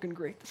 this is looking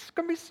great. This is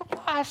going to be so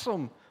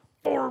awesome.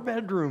 4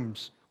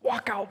 bedrooms,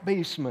 walkout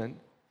basement.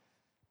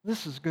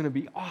 This is going to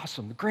be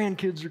awesome. The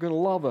grandkids are going to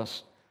love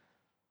us.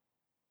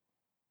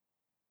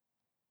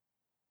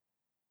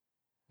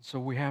 So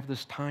we have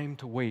this time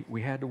to wait.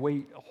 We had to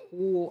wait a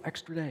whole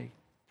extra day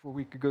before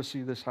we could go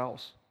see this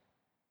house.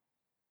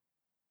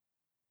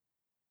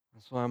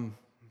 And so I'm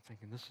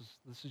thinking, this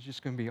is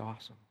just going to be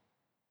awesome.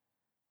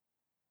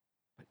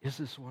 But is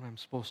this what I'm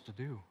supposed to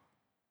do?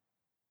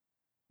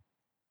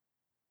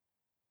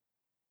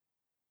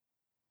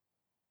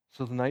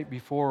 So the night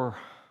before,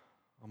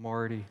 I'm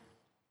already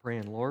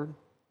praying, Lord, if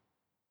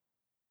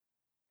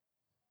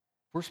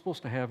we're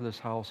supposed to have this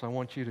house, I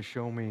want you to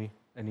show me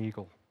an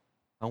eagle.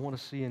 I want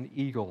to see an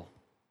eagle.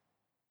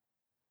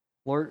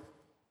 Lord,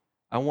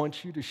 I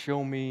want you to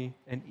show me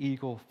an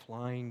eagle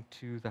flying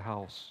to the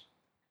house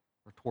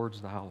or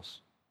towards the house.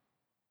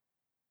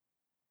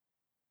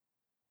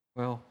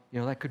 Well,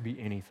 that could be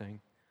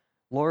anything.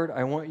 Lord,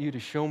 I want you to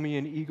show me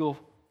an eagle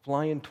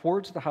flying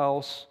towards the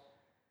house,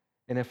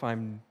 and if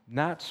I'm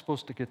not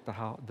supposed to get the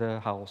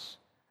house,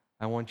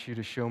 I want you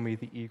to show me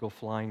the eagle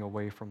flying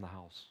away from the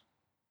house.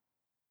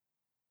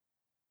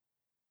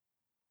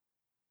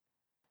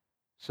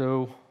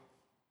 So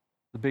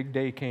the big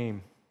day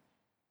came.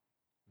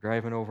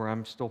 Driving over,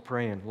 I'm still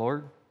praying,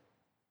 Lord,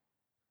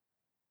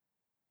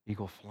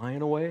 eagle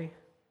flying away,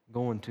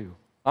 going to.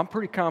 I'm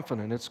pretty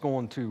confident it's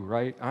going to,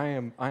 right? I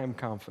am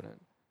confident.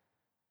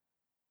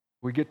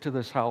 We get to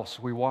this house.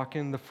 We walk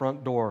in the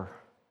front door.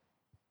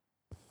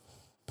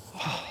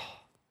 Oh,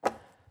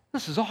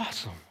 this is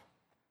awesome.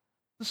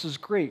 This is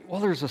great. Well,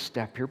 there's a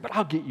step here, but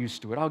I'll get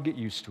used to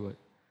it.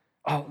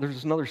 Oh,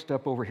 there's another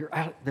step over here.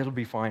 That'll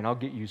be fine. I'll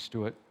get used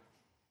to it.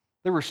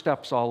 There were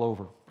steps all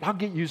over, but I'll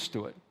get used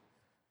to it.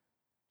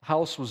 The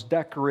house was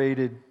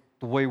decorated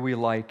the way we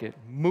like it.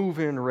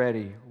 Move-in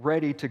ready,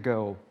 ready to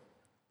go.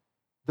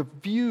 The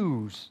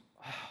views.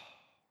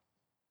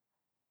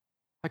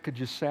 I could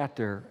just sat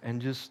there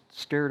and just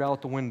stared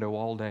out the window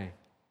all day.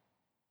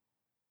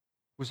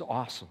 It was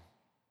awesome.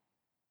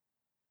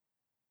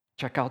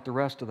 Check out the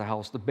rest of the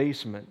house, the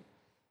basement.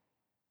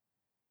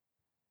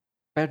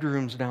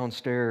 Bedrooms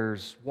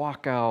downstairs,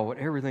 walk out,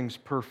 everything's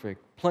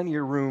perfect. Plenty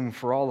of room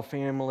for all the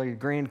family,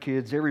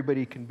 grandkids,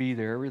 everybody can be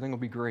there. Everything will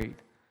be great.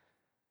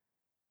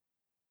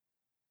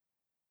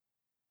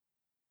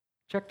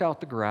 Checked out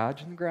the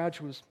garage, and the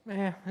garage was,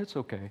 it's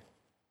okay. A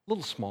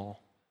little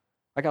small.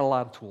 I got a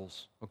lot of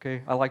tools,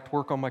 okay? I like to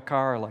work on my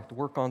car. I like to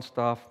work on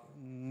stuff.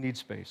 Need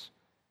space.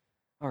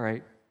 All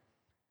right.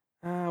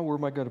 What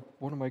am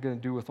I going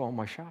to do with all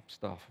my shop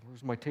stuff?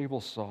 Where's my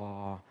table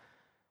saw?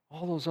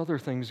 All those other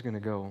things going to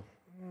go?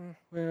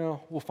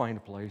 Well, we'll find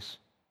a place.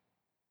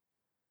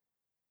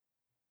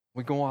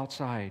 We go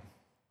outside.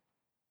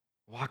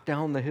 Walk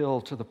down the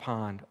hill to the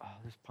pond. Oh,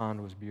 this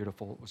pond was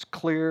beautiful. It was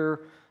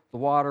clear. The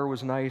water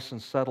was nice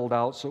and settled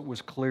out, so it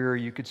was clear.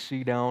 You could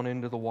see down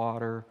into the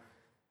water.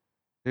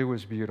 It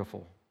was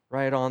beautiful.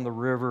 Right on the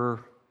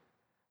river.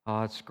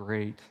 Oh, it's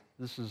great.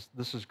 This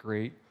is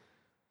great.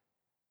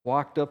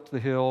 Walked up the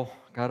hill,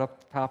 got up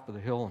the top of the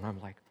hill, and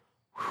I'm like,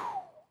 whew,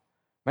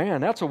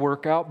 man, that's a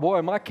workout.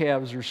 Boy, my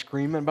calves are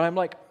screaming, but I'm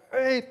like,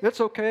 hey, it's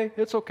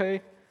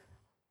okay.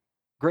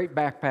 Great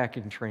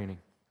backpacking training.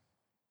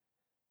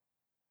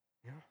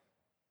 Yeah.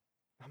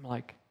 I'm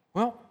like,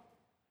 well,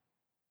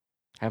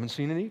 haven't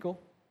seen an eagle.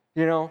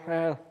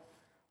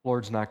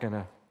 Lord's not going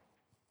to,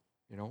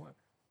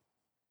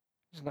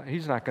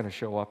 He's not going to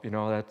show up.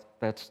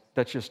 That's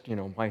just,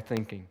 my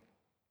thinking.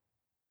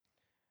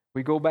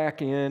 We go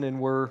back in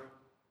and we're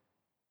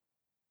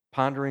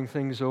pondering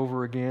things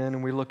over again,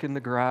 and we look in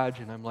the garage,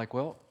 and I'm like,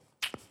 well,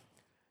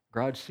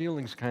 garage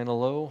ceiling's kind of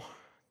low.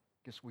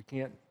 Guess we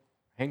can't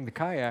hang the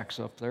kayaks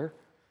up there,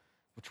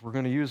 which we're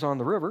going to use on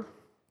the river.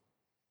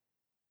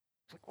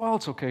 It's like, well,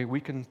 it's okay.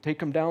 We can take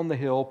them down the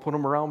hill, put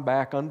them around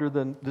back under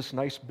this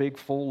nice big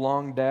full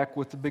long deck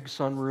with the big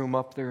sunroom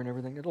up there and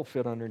everything. It'll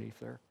fit underneath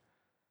there.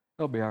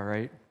 They'll be all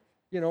right.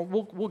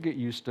 We'll get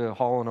used to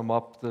hauling them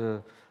up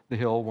the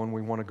hill when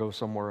we want to go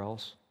somewhere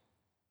else.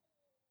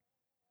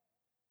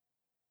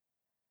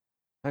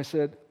 I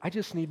said, I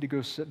just need to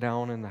go sit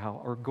down in the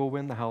house or go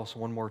in the house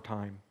one more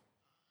time.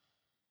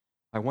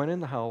 I went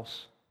in the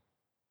house,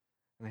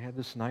 and they had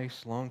this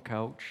nice long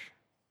couch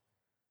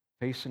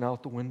facing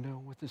out the window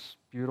with this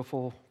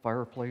beautiful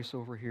fireplace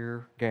over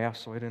here,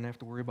 gas, so I didn't have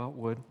to worry about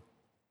wood.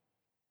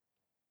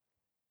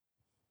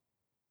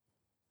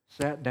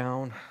 Sat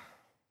down,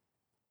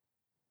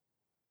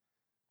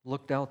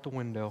 looked out the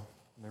window,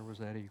 and there was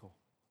that eagle.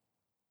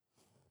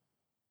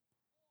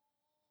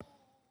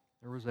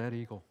 There was that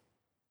eagle.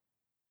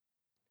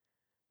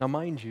 Now,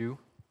 mind you,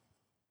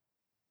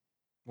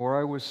 where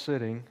I was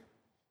sitting,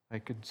 I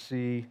could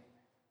see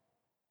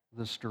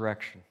this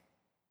direction.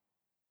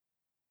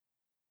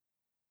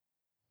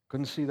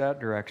 Couldn't see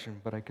that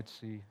direction, but I could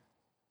see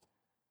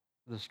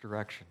this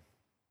direction.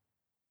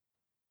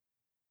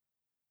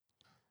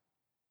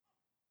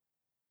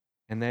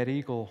 And that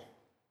eagle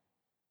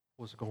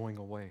was going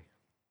away.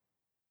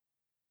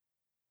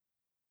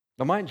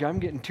 Now, mind you, I'm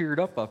getting teared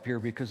up here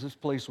because this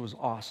place was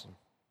awesome.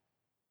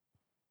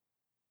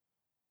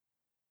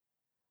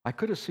 I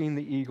could have seen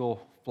the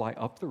eagle fly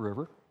up the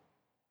river.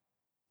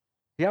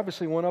 He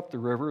obviously went up the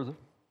river.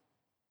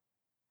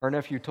 Our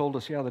nephew told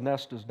us, the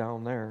nest is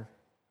down there.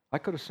 I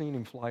could have seen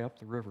him fly up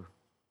the river.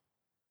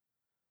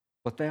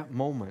 But that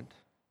moment,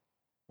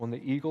 when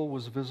the eagle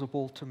was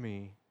visible to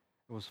me,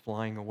 it was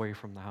flying away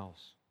from the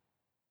house.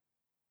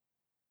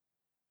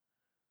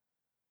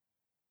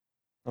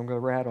 I'm going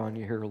to rat on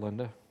you here,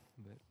 Linda.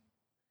 But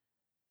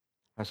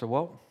I said,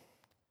 well,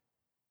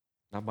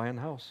 not buying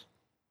the house.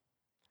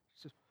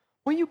 She said,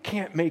 well, you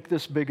can't make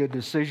this big a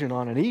decision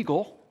on an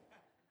eagle.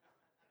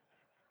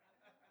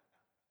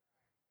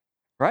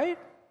 Right?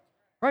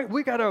 Right?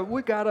 We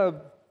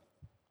gotta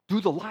do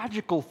the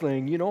logical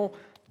thing,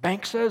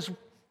 Bank says,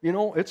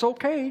 it's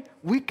okay.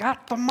 We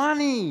got the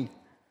money.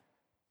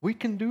 We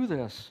can do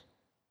this.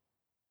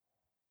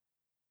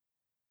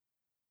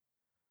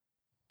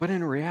 But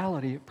in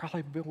reality, it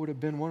probably would have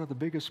been one of the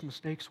biggest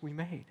mistakes we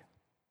made.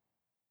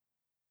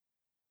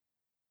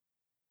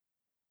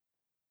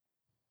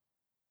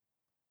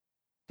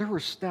 There were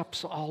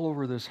steps all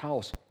over this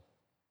house.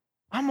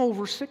 I'm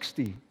over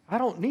 60. I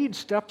don't need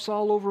steps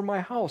all over my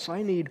house.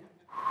 I need,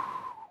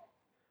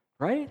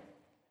 right?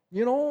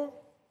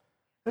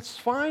 That's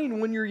fine.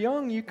 When you're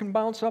young, you can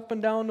bounce up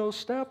and down those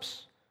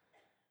steps.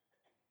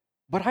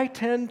 But I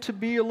tend to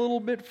be a little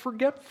bit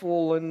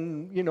forgetful,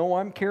 and,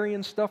 I'm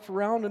carrying stuff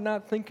around and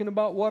not thinking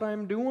about what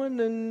I'm doing,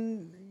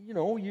 and,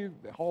 you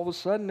all of a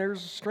sudden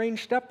there's a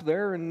strange step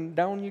there, and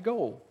down you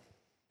go.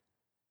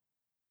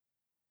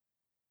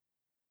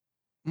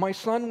 My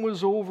son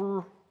was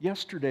over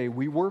yesterday.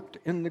 We worked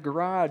in the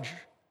garage,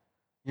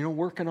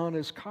 working on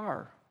his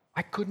car.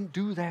 I couldn't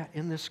do that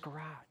in this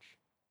garage.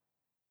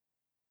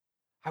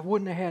 I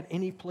wouldn't have had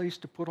any place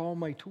to put all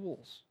my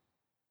tools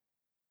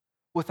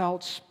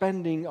without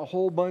spending a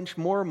whole bunch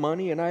more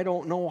money, and I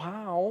don't know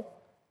how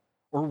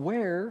or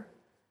where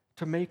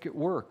to make it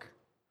work.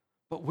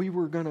 But we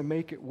were going to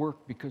make it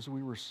work because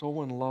we were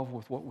so in love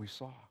with what we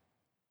saw.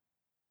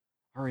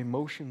 Our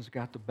emotions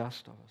got the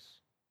best of us.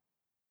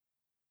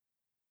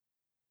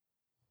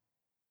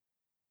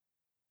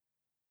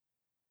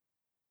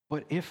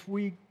 But if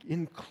we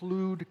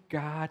include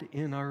God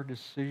in our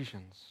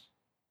decisions,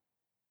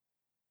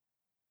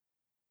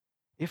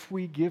 if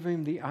we give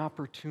Him the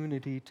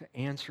opportunity to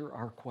answer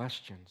our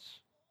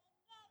questions,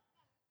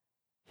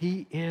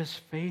 He is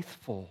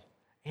faithful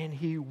and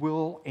He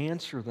will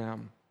answer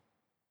them.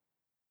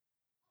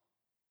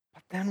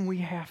 But then we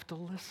have to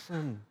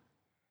listen.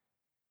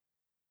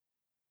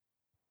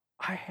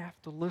 I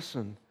have to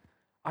listen.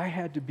 I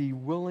had to be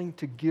willing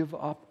to give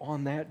up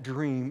on that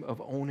dream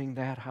of owning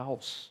that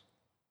house,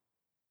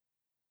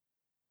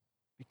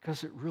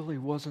 because it really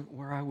wasn't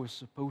where I was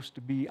supposed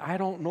to be. I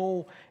don't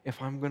know if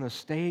I'm going to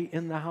stay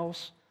in the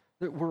house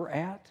that we're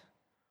at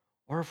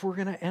or if we're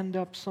going to end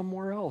up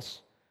somewhere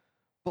else.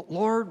 But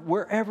Lord,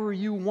 wherever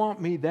you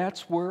want me,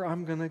 that's where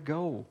I'm going to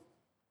go.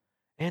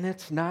 And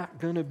it's not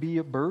going to be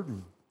a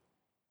burden.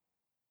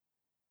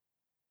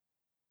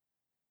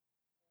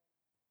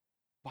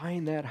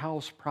 Buying that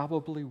house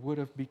probably would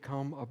have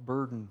become a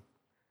burden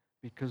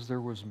because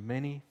there was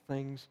many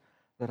things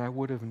that I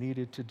would have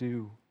needed to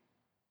do.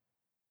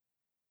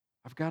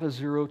 I've got a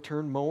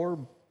zero-turn mower,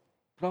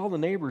 but all the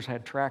neighbors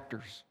had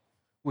tractors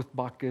with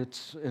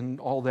buckets and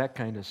all that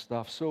kind of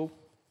stuff. So,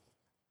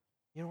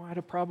 I'd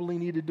have probably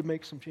needed to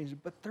make some changes.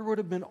 But there would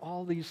have been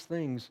all these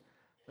things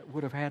that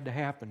would have had to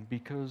happen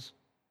because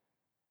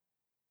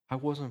I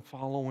wasn't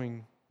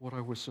following what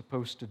I was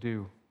supposed to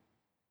do.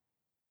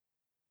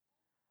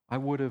 I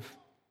would have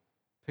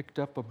picked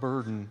up a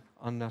burden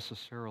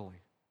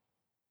unnecessarily.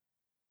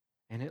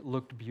 And it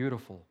looked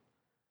beautiful.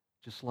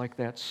 Just like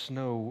that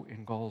snow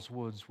in Gall's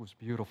Woods was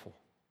beautiful.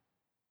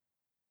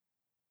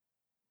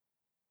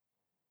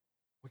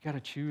 We got to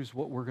choose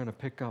what we're going to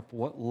pick up,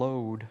 what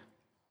load,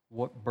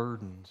 what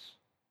burdens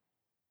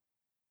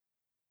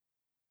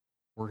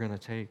we're going to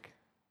take.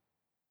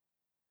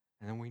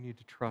 And then we need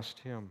to trust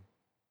Him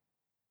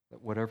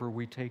that whatever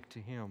we take to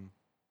Him,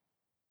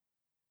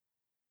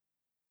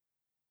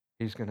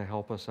 He's going to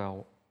help us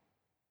out.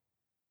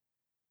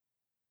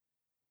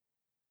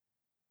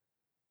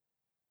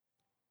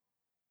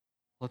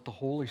 Let the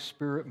Holy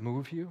Spirit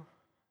move you.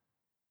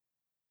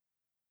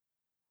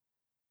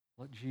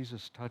 Let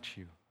Jesus touch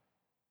you.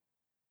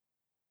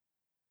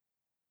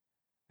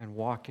 And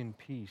walk in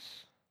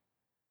peace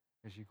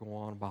as you go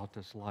on about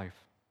this life.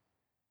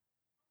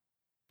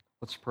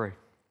 Let's pray.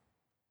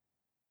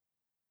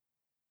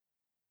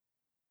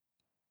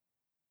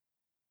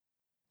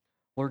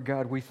 Lord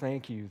God, we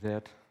thank you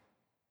that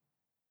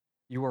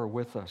you are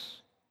with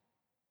us,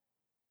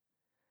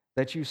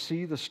 that you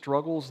see the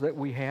struggles that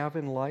we have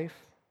in life,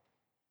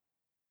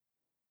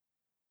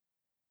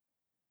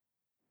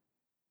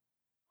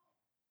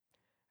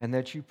 and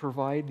that you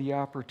provide the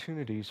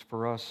opportunities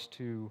for us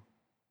to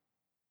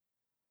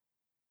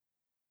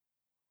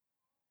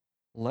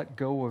let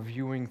go of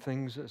viewing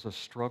things as a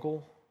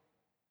struggle,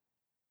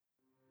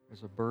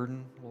 as a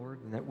burden, Lord,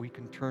 and that we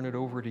can turn it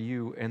over to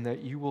you, and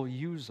that you will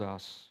use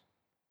us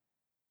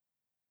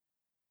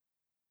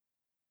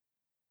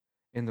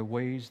in the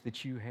ways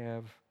that you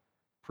have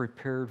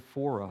prepared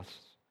for us,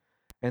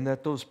 and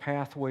that those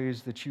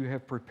pathways that you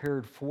have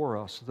prepared for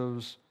us,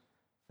 those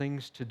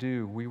things to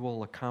do, we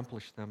will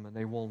accomplish them, and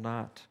they will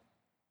not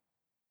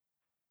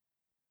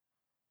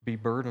be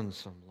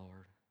burdensome, Lord.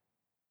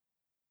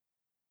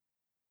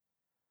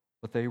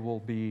 But they will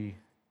be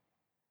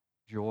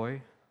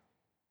joy,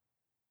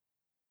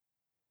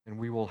 and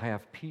we will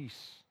have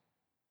peace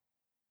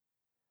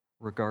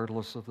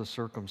regardless of the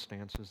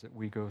circumstances that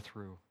we go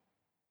through.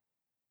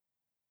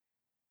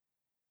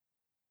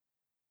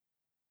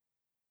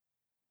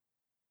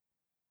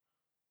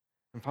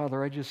 And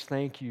Father, I just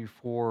thank you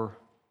for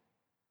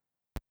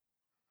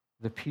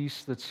the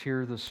peace that's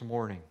here this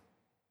morning,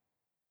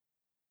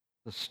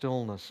 the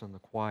stillness and the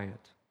quiet.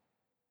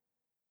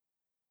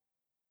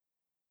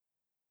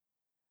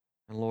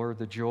 And Lord,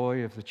 the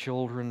joy of the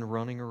children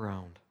running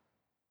around,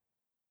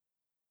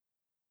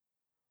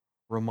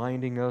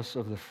 reminding us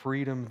of the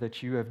freedom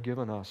that you have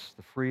given us,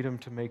 the freedom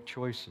to make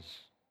choices.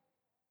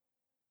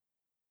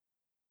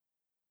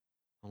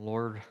 And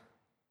Lord,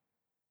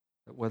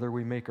 that whether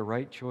we make a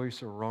right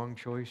choice or a wrong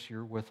choice,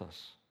 you're with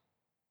us.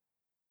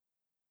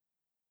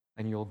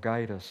 And you'll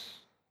guide us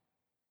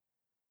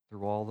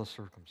through all the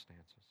circumstances.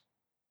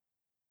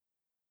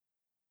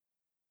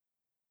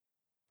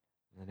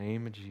 In the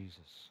name of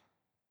Jesus.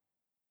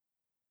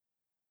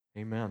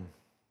 Amen.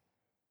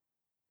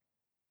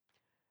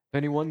 If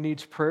anyone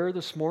needs prayer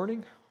this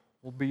morning,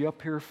 we'll be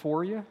up here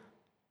for you.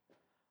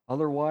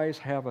 Otherwise,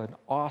 have an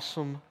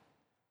awesome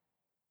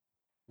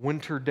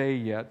winter day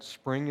yet.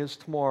 Spring is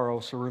tomorrow,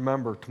 so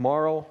remember,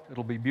 tomorrow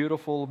it'll be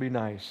beautiful, it'll be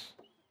nice.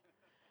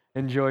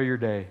 Enjoy your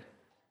day.